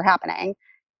things are happening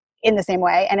in the same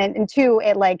way. And two,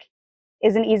 it like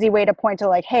is an easy way to point to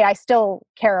like, hey, I still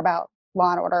care about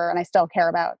law and order and I still care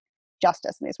about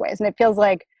justice in these ways. And it feels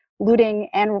like looting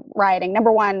and rioting,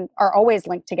 number one, are always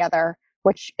linked together,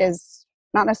 which is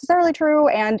not necessarily true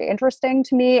and interesting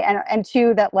to me. And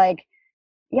two, that like,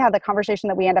 yeah, the conversation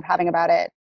that we end up having about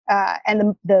it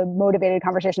and the motivated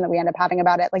conversation that we end up having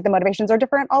about it, like the motivations are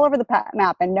different all over the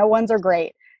map and no ones are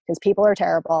great because people are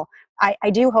terrible.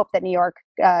 I do hope that New York,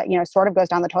 sort of goes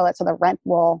down the toilet so the rent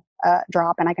will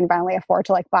drop and I can finally afford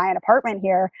to like buy an apartment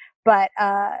here. But,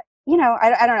 I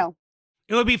don't know.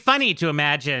 It would be funny to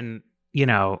imagine,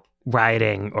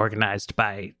 rioting organized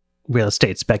by real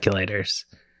estate speculators.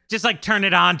 Just like turn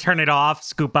it on, turn it off,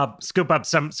 scoop up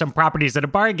some properties at a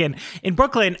bargain in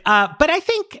Brooklyn. But I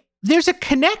think there's a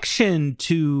connection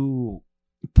to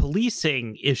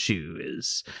policing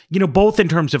issues, both in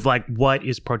terms of like what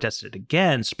is protested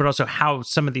against, but also how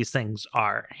some of these things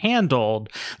are handled.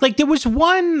 Like there was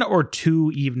 1 or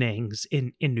 2 evenings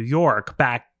in New York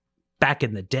back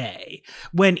in the day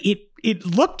when it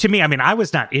looked to me, I mean, I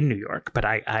was not in New York, but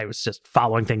I was just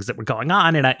following things that were going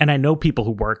on. And I know people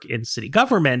who work in city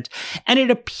government, and it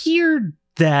appeared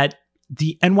that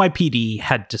the NYPD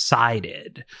had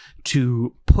decided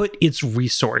to put its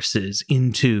resources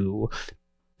into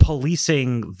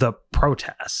policing the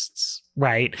protests,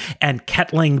 right? And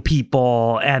kettling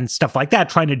people and stuff like that,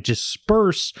 trying to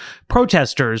disperse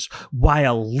protesters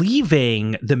while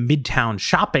leaving the Midtown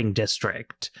shopping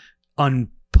district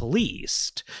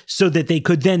unpoliced, so that they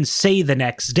could then say the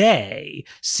next day,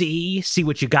 see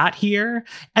what you got here.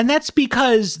 And that's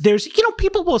because there's,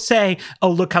 people will say, oh,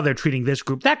 look how they're treating this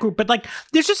group, that group. But like,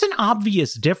 there's just an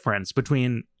obvious difference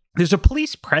between, there's a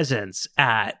police presence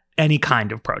at any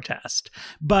kind of protest.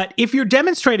 But if you're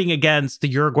demonstrating against the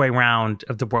Uruguay round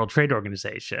of the World Trade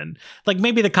Organization, like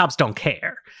maybe the cops don't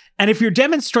care. And if you're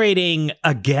demonstrating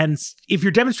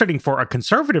for a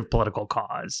conservative political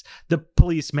cause, the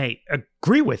police may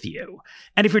agree with you.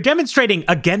 And if you're demonstrating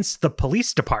against the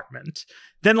police department,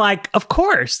 then like, of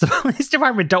course, the police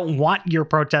department don't want your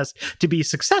protest to be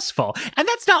successful. And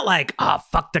that's not like, oh,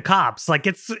 fuck the cops. Like,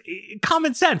 it's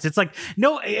common sense. It's like,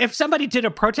 no, if somebody did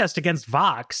a protest against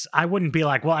Vox, I wouldn't be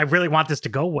like, well, I really want this to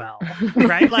go well,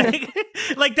 right?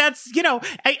 Like that's,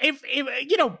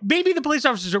 if maybe the police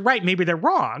officers are right, maybe they're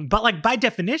wrong, but like by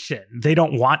definition, they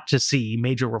don't want to see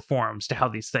major reforms to how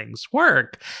these things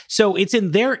work. So it's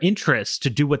in their interest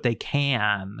to do what they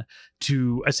can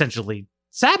to essentially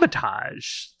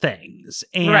sabotage things.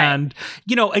 And,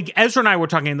 Ezra and I were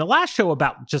talking in the last show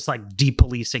about just like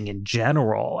depolicing in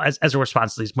general as a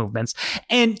response to these movements.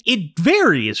 And it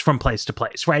varies from place to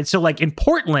place, right? So like in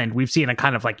Portland, we've seen a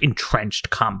kind of like entrenched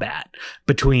combat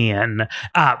between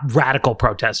radical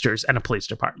protesters and a police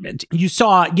department. You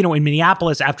saw, in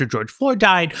Minneapolis after George Floyd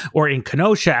died, or in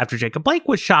Kenosha after Jacob Blake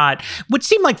was shot, what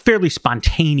seemed like fairly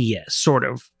spontaneous sort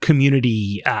of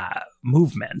community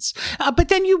movements. But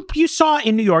then you saw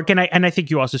in New York, and I think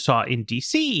you also saw in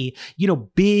DC,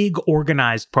 big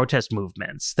organized protest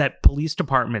movements that police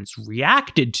departments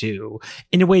reacted to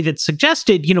in a way that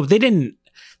suggested, they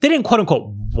didn't quote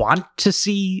unquote want to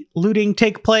see looting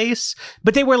take place,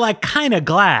 but they were like kind of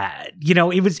glad,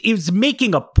 it was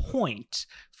making a point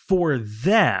for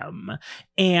them.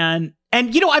 And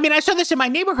I saw this in my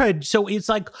neighborhood. So it's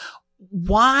like,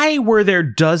 why were there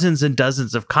dozens and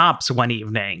dozens of cops one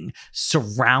evening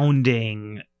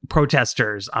surrounding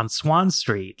protesters on Swan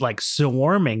Street, like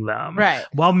swarming them? Right.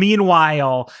 While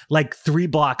meanwhile, like 3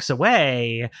 blocks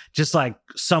away, just like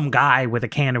some guy with a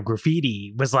can of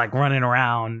graffiti was like running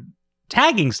around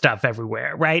tagging stuff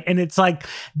everywhere, right? And it's like,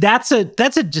 that's a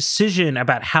decision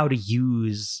about how to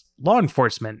use law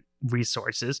enforcement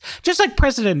resources. Just like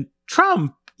President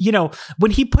Trump,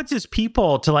 when he puts his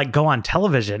people to like go on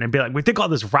television and be like, we think all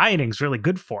this rioting is really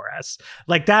good for us,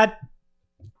 like that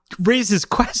raises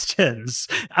questions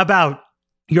about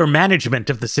your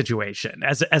management of the situation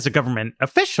as a government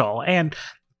official. And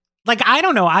like, I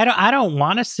don't know, I don't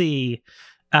want to see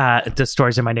the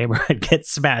stores in my neighborhood get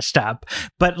smashed up,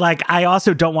 but like, I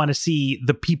also don't want to see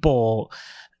the people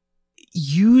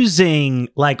using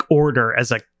like order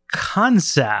as a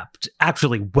concept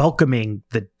actually welcoming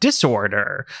the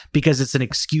disorder because it's an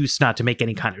excuse not to make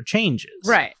any kind of changes.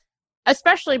 Right.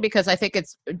 Especially because I think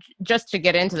it's, just to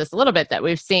get into this a little bit, that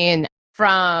we've seen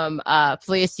from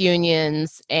police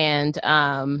unions and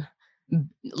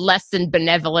less than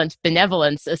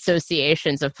benevolence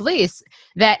associations of police,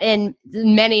 that in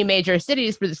many major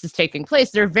cities where this is taking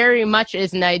place, there very much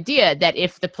is an idea that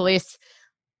if the police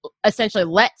essentially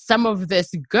let some of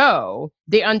this go,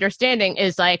 the understanding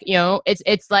is like,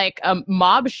 it's like a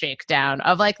mob shakedown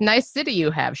of like, nice city you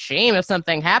have, shame if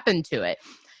something happened to it.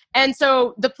 And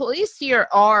so the police here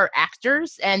are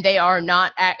actors, and they are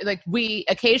not like we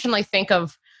occasionally think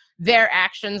of their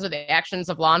actions or the actions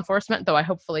of law enforcement, though I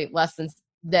hopefully less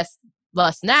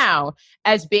now,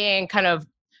 as being kind of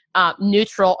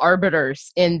neutral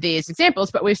arbiters in these examples.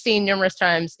 But we've seen numerous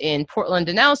times in Portland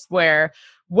and elsewhere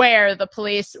where the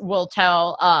police will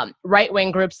tell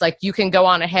right-wing groups, like, you can go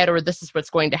on ahead, or this is what's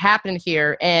going to happen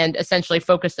here, and essentially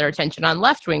focus their attention on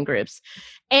left-wing groups.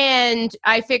 And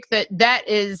I think that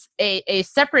is a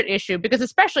separate issue, because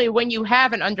especially when you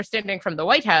have an understanding from the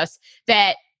White House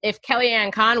that if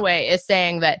Kellyanne Conway is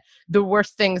saying that the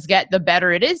worse things get, the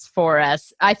better it is for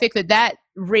us, I think that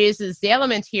raises the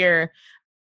element here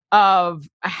of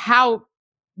how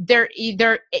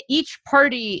each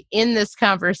party in this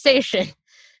conversation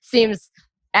seems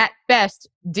at best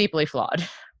deeply flawed.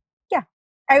 Yeah.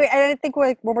 I think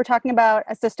when we're talking about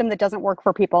a system that doesn't work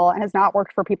for people and has not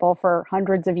worked for people for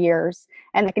hundreds of years,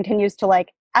 and that continues to,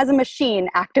 like, as a machine,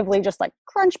 actively just like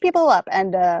crunch people up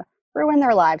and ruin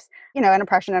their lives, and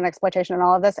oppression and exploitation and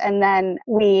all of this. And then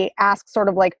we ask sort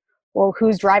of like, well,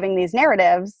 who's driving these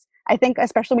narratives? I think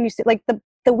especially when you see like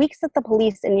the weeks that the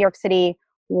police in New York City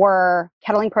were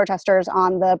kettling protesters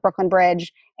on the Brooklyn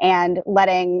Bridge and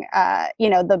letting,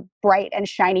 the bright and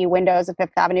shiny windows of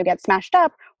Fifth Avenue get smashed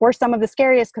up were some of the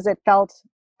scariest, because it felt,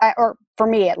 or for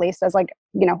me at least, as like,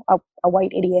 a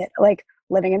white idiot, like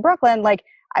living in Brooklyn, like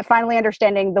I finally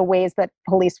understanding the ways that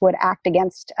police would act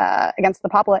against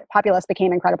the populace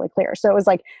became incredibly clear. So it was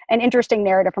like an interesting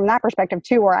narrative from that perspective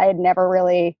too, where I had never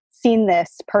really seen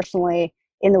this personally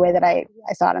in the way that I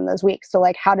saw it in those weeks. So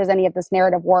like, how does any of this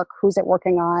narrative work? Who's it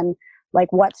working on?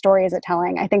 Like, what story is it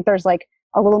telling? I think there's like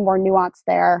a little more nuance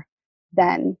there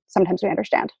than sometimes we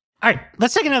understand. All right,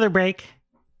 let's take another break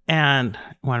and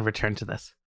I want to return to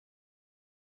this.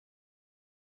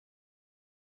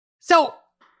 So,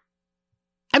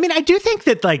 I mean, I do think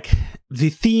that like the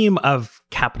theme of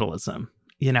capitalism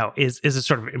is a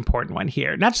sort of important one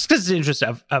here. Not just because it's the interest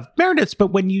of Meredith's,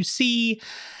 but when you see,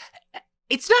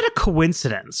 it's not a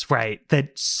coincidence, right, that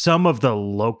some of the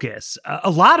locus,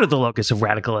 a lot of the locus of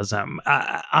radicalism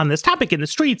on this topic in the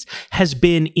streets has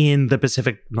been in the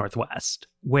Pacific Northwest,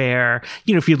 where,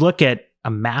 if you look at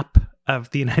a map of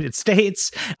the United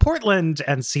States, Portland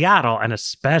and Seattle, and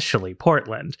especially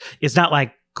Portland, is not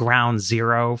like ground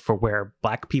zero for where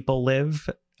Black people live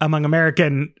among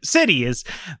American cities.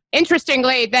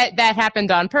 Interestingly, that happened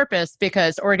on purpose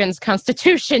because Oregon's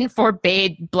constitution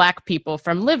forbade Black people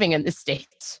from living in the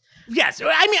state. Yes.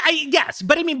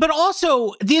 But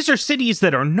also these are cities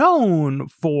that are known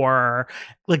for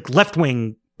like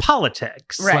left-wing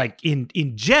politics, right, like in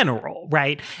general,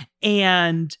 right?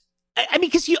 And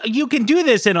because you can do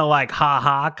this in a like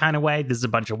ha kind of way. This is a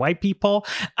bunch of white people,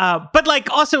 but like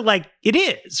also like it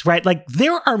is, right? Like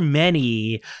there are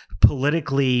many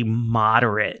politically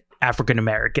moderate African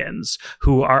Americans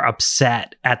who are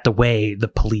upset at the way the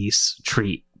police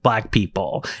treat Black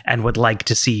people and would like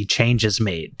to see changes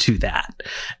made to that.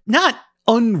 Not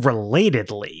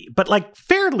unrelatedly, but like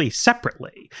fairly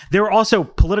separately. There are also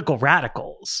political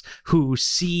radicals who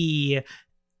see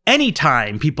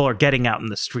anytime people are getting out in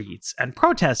the streets and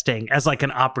protesting as like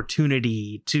an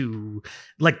opportunity to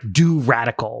like do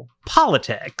radical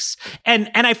politics. And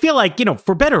I feel like,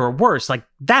 for better or worse, like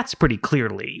that's pretty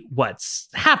clearly what's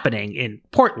happening in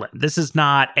Portland. This is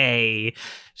not a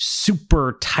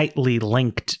super tightly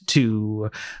linked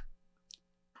to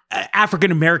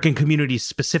African American communities'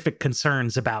 specific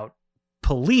concerns about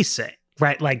policing,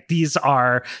 right? Like these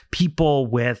are people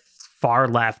with far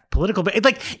left political, but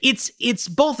like it's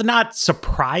both not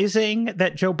surprising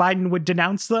that Joe Biden would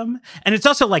denounce them, and it's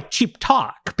also like cheap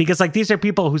talk because like these are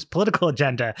people whose political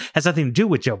agenda has nothing to do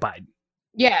with Joe Biden.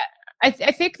 Yeah, I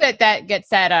think that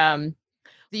gets at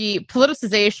the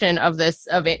politicization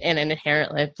of an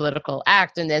inherently political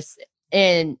act, and this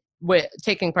with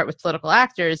taking part with political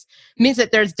actors means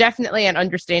that there's definitely an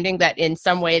understanding that in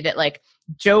some way that like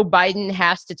Joe Biden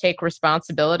has to take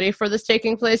responsibility for this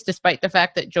taking place, despite the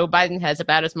fact that Joe Biden has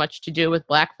about as much to do with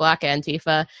Black Bloc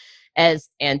Antifa as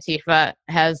Antifa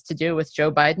has to do with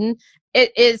Joe Biden.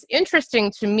 It is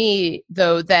interesting to me,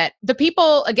 though, that the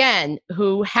people, again,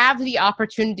 who have the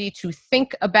opportunity to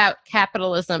think about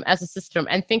capitalism as a system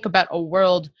and think about a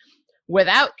world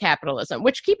without capitalism,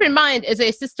 which, keep in mind, is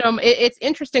a system. It's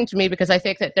interesting to me because I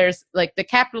think that there's like the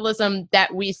capitalism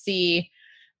that we see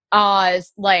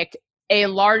as like a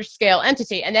large scale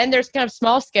entity. And then there's kind of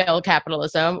small scale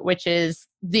capitalism, which is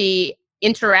the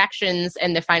interactions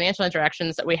and the financial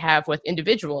interactions that we have with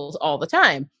individuals all the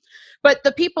time. But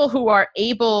the people who are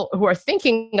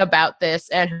thinking about this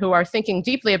and who are thinking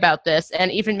deeply about this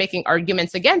and even making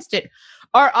arguments against it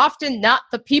are often not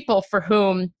the people for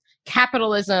whom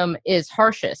capitalism is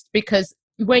harshest. Because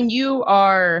when you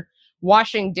are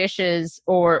washing dishes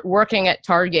or working at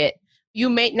Target, you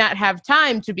may not have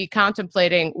time to be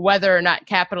contemplating whether or not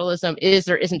capitalism is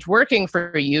or isn't working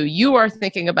for you. You are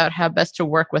thinking about how best to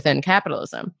work within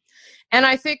capitalism. And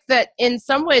I think that in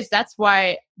some ways, that's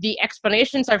why the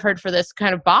explanations I've heard for this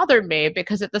kind of bothered me,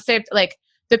 because at the same, like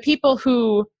the people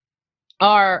who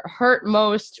are hurt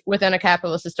most within a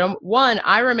capitalist system, one,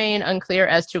 I remain unclear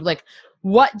as to like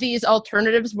what these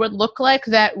alternatives would look like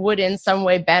that would in some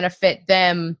way benefit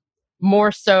them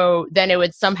more so than it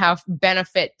would somehow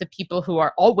benefit the people who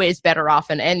are always better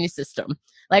off in any system.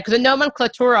 Like the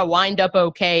nomenclatura wind up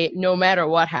okay no matter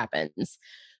what happens.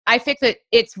 I think that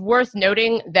it's worth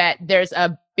noting that there's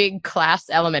a big class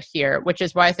element here, which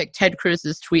is why I think Ted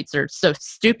Cruz's tweets are so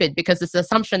stupid, because it's the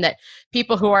assumption that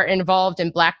people who are involved in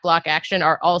Black Bloc action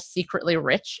are all secretly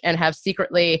rich and have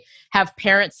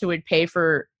parents who would pay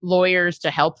for lawyers to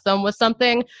help them with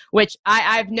something, which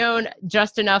I've known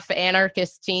just enough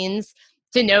anarchist teens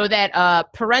to know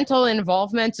that parental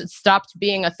involvement stopped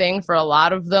being a thing for a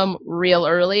lot of them real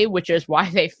early, which is why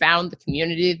they found the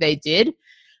community they did.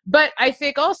 But I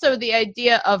think also the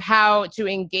idea of how to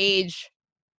engage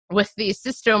with these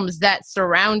systems that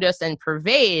surround us and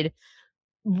pervade,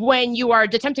 when you are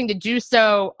attempting to do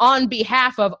so on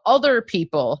behalf of other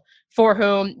people for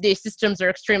whom these systems are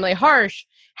extremely harsh,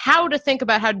 how to think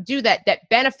about how to do that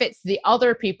benefits the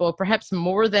other people perhaps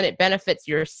more than it benefits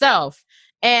yourself.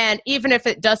 And even if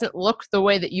it doesn't look the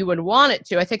way that you would want it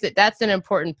to, I think that that's an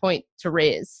important point to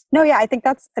raise. No, yeah, I think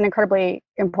that's an incredibly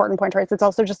important point to raise. It's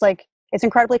also just like, it's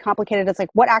incredibly complicated. It's like,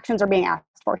 what actions are being asked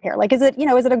for here? Like, is it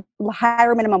a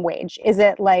higher minimum wage? Is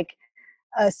it like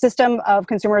a system of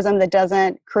consumerism that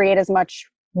doesn't create as much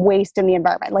waste in the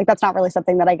environment? Like, that's not really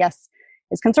something that I guess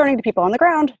is concerning to people on the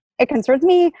ground. it concerns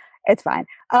me. It's fine.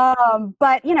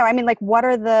 But, I mean, like,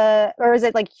 or is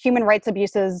it like human rights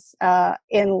abuses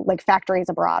in like factories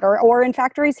abroad or in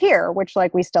factories here, which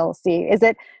like we still see? Is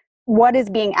it what is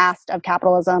being asked of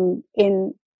capitalism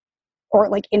in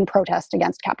protest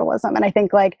against capitalism? And I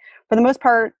think like for the most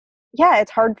part, yeah,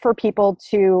 it's hard for people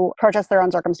to protest their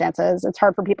own circumstances. It's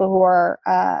hard for people who are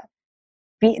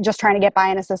just trying to get by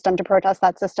in a system to protest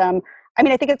that system. I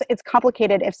mean, I think it's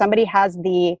complicated. If somebody has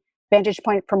the vantage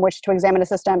point from which to examine a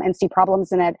system and see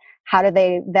problems in it, how do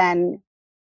they then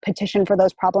petition for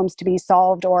those problems to be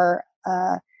solved or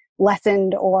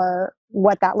lessened, or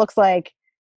what that looks like?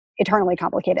 Eternally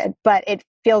complicated. But it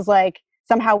feels like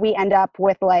somehow we end up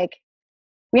with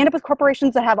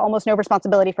corporations that have almost no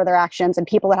responsibility for their actions and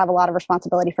people that have a lot of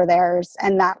responsibility for theirs.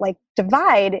 And that like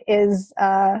divide is,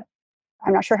 I'm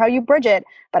not sure how you bridge it,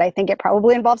 but I think it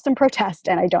probably involves some protest.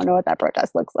 And I don't know what that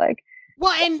protest looks like.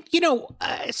 Well, and,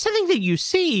 something that you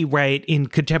see, right, in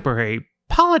contemporary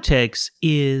politics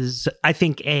is, I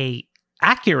think, a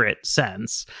accurate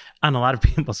sense on a lot of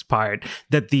people's part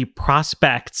that the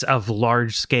prospects of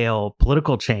large-scale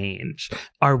political change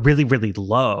are really, really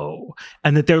low,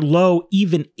 and that they're low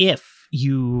even if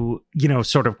you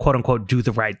sort of quote unquote do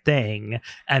the right thing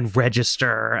and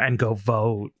register and go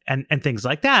vote and things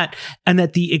like that. And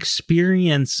that the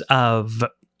experience of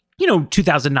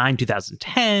 2009,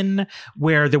 2010,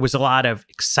 where there was a lot of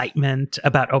excitement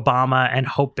about Obama and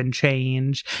hope and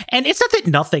change. And it's not that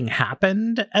nothing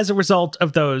happened as a result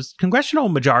of those congressional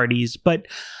majorities, but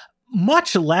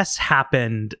much less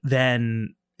happened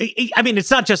than, I mean,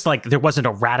 it's not just like there wasn't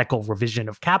a radical revision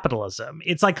of capitalism.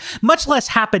 It's like much less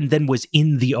happened than was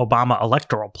in the Obama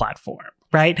electoral platform.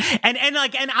 Right. And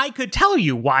I could tell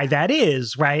you why that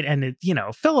is. Right. And,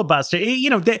 filibuster,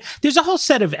 there's a whole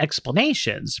set of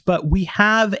explanations, but we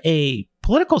have a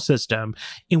political system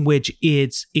in which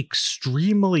it's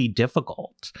extremely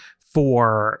difficult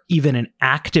for even an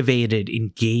activated,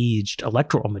 engaged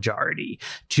electoral majority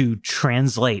to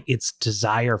translate its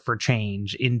desire for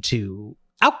change into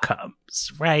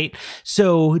outcomes, right?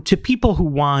 So to people who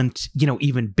want,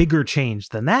 even bigger change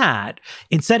than that,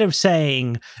 instead of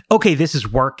saying, okay, this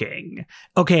is working.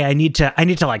 Okay, I need to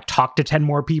like talk to 10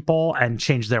 more people and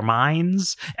change their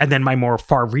minds. And then my more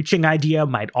far-reaching idea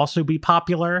might also be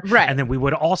popular. Right. And then we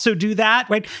would also do that,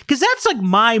 right? Because that's like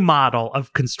my model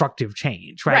of constructive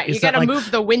change, right? Right. You got to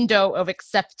move the window of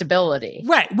acceptability.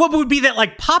 Right. What would be that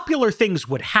like popular things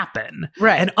would happen.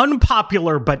 Right. And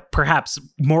unpopular, but perhaps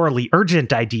morally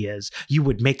urgent ideas, you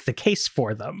would make the case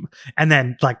for them and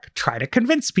then like try to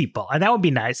convince people. And that would be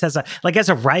nice. As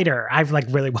a writer, I like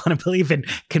really want to believe in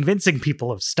convincing people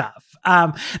of stuff.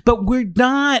 But we're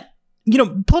not,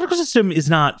 political system is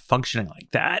not functioning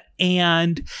like that.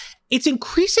 And it's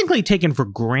increasingly taken for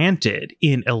granted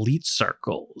in elite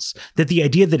circles that the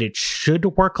idea that it should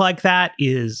work like that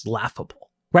is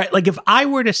laughable, right? Like if I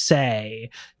were to say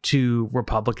to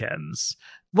Republicans,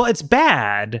 well, it's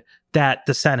bad that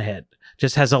the Senate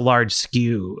just has a large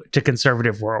skew to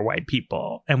conservative rural white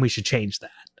people, and we should change that.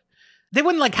 They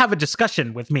wouldn't like have a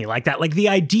discussion with me like that. Like the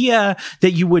idea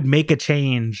that you would make a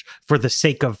change for the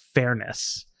sake of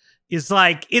fairness is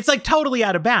like, it's like totally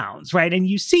out of bounds, right? And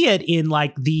you see it in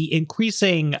like the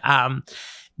increasing,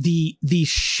 the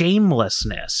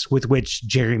shamelessness with which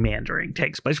gerrymandering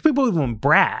takes place. People even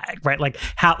brag, right? Like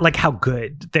how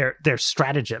good their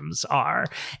stratagems are.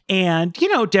 And,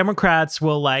 Democrats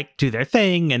will like do their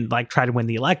thing and like try to win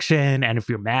the election. And if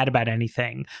you're mad about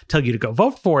anything, tell you to go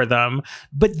vote for them.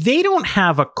 But they don't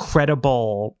have a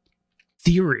credible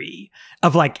theory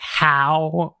of like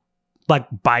how like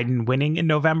Biden winning in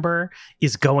November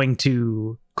is going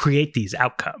to create these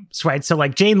outcomes, right? So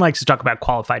like Jane likes to talk about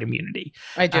qualified immunity.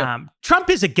 I do. Trump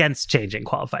is against changing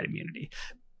qualified immunity.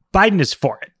 Biden is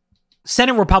for it.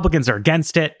 Senate Republicans are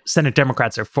against it. Senate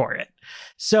Democrats are for it.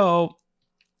 So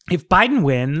if Biden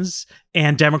wins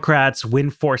and Democrats win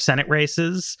 4 Senate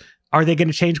races, are they going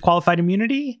to change qualified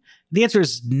immunity? The answer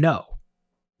is no.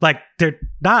 Like they're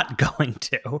not going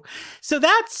to. So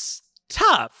that's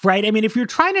tough, right? I mean, if you're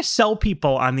trying to sell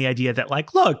people on the idea that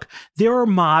like, look, there are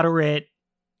moderate,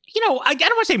 I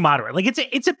don't want to say moderate, like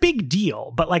it's a big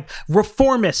deal, but like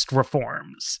reformist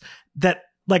reforms that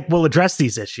like will address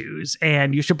these issues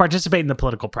and you should participate in the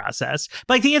political process.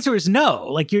 But like the answer is no,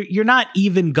 like you're not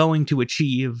even going to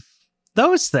achieve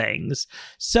those things.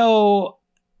 So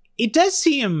it does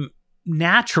seem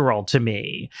natural to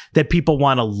me that people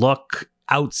want to look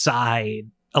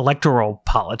outside electoral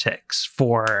politics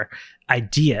for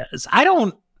ideas. I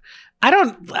don't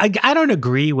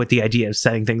agree with the idea of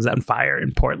setting things on fire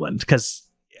in Portland because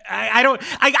I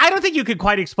don't think you could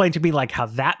quite explain to me like how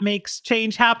that makes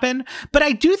change happen. But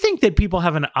I do think that people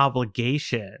have an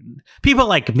obligation. People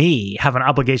like me have an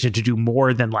obligation to do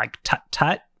more than like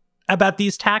tut about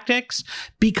these tactics,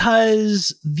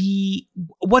 because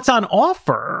what's on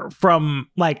offer from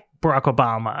like Barack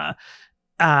Obama,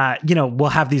 we'll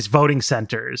have these voting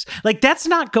centers. Like, that's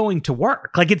not going to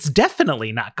work. Like, it's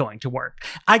definitely not going to work.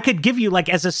 I could give you like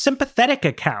as a sympathetic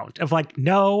account of like,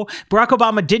 no, Barack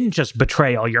Obama didn't just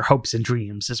betray all your hopes and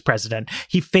dreams as president.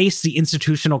 He faced the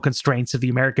institutional constraints of the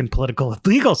American political and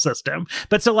legal system.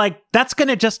 But so like, that's going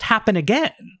to just happen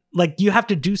again. Like, you have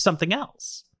to do something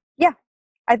else. Yeah.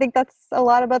 I think that's a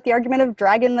lot about the argument of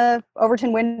dragging the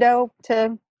Overton window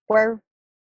to where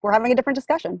we're having a different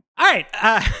discussion. All right.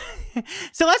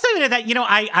 So let's leave it at that. You know,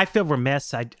 I feel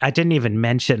remiss. I didn't even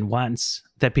mention once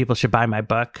that people should buy my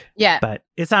book. Yeah. But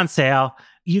it's on sale.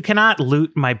 You cannot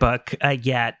loot my book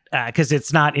yet because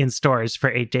it's not in stores for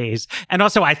 8 days. And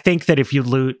also, I think that if you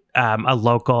loot a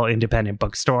local independent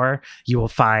bookstore, you will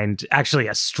find actually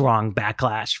a strong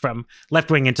backlash from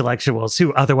left-wing intellectuals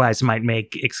who otherwise might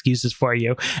make excuses for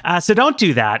you. So don't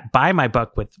do that. Buy my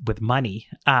book with money.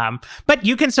 But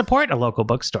you can support a local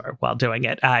bookstore while doing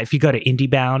it. If you go to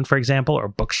IndieBound, for example, or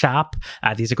Bookshop,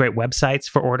 these are great websites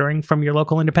for ordering from your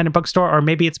local independent bookstore, or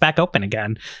maybe it's back open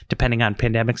again, depending on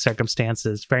pandemic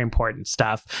circumstances. Very important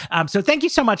stuff. So thank you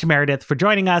so much, Meredith, for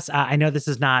joining us. I know this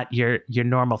is not your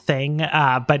normal thing,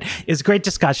 but it's a great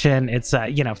discussion. It's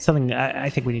something I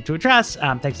think we need to address.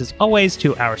 Thanks as always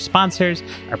to our sponsors,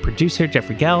 our producer,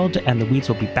 Jeffrey Geld, and The Weeds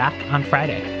will be back on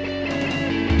Friday.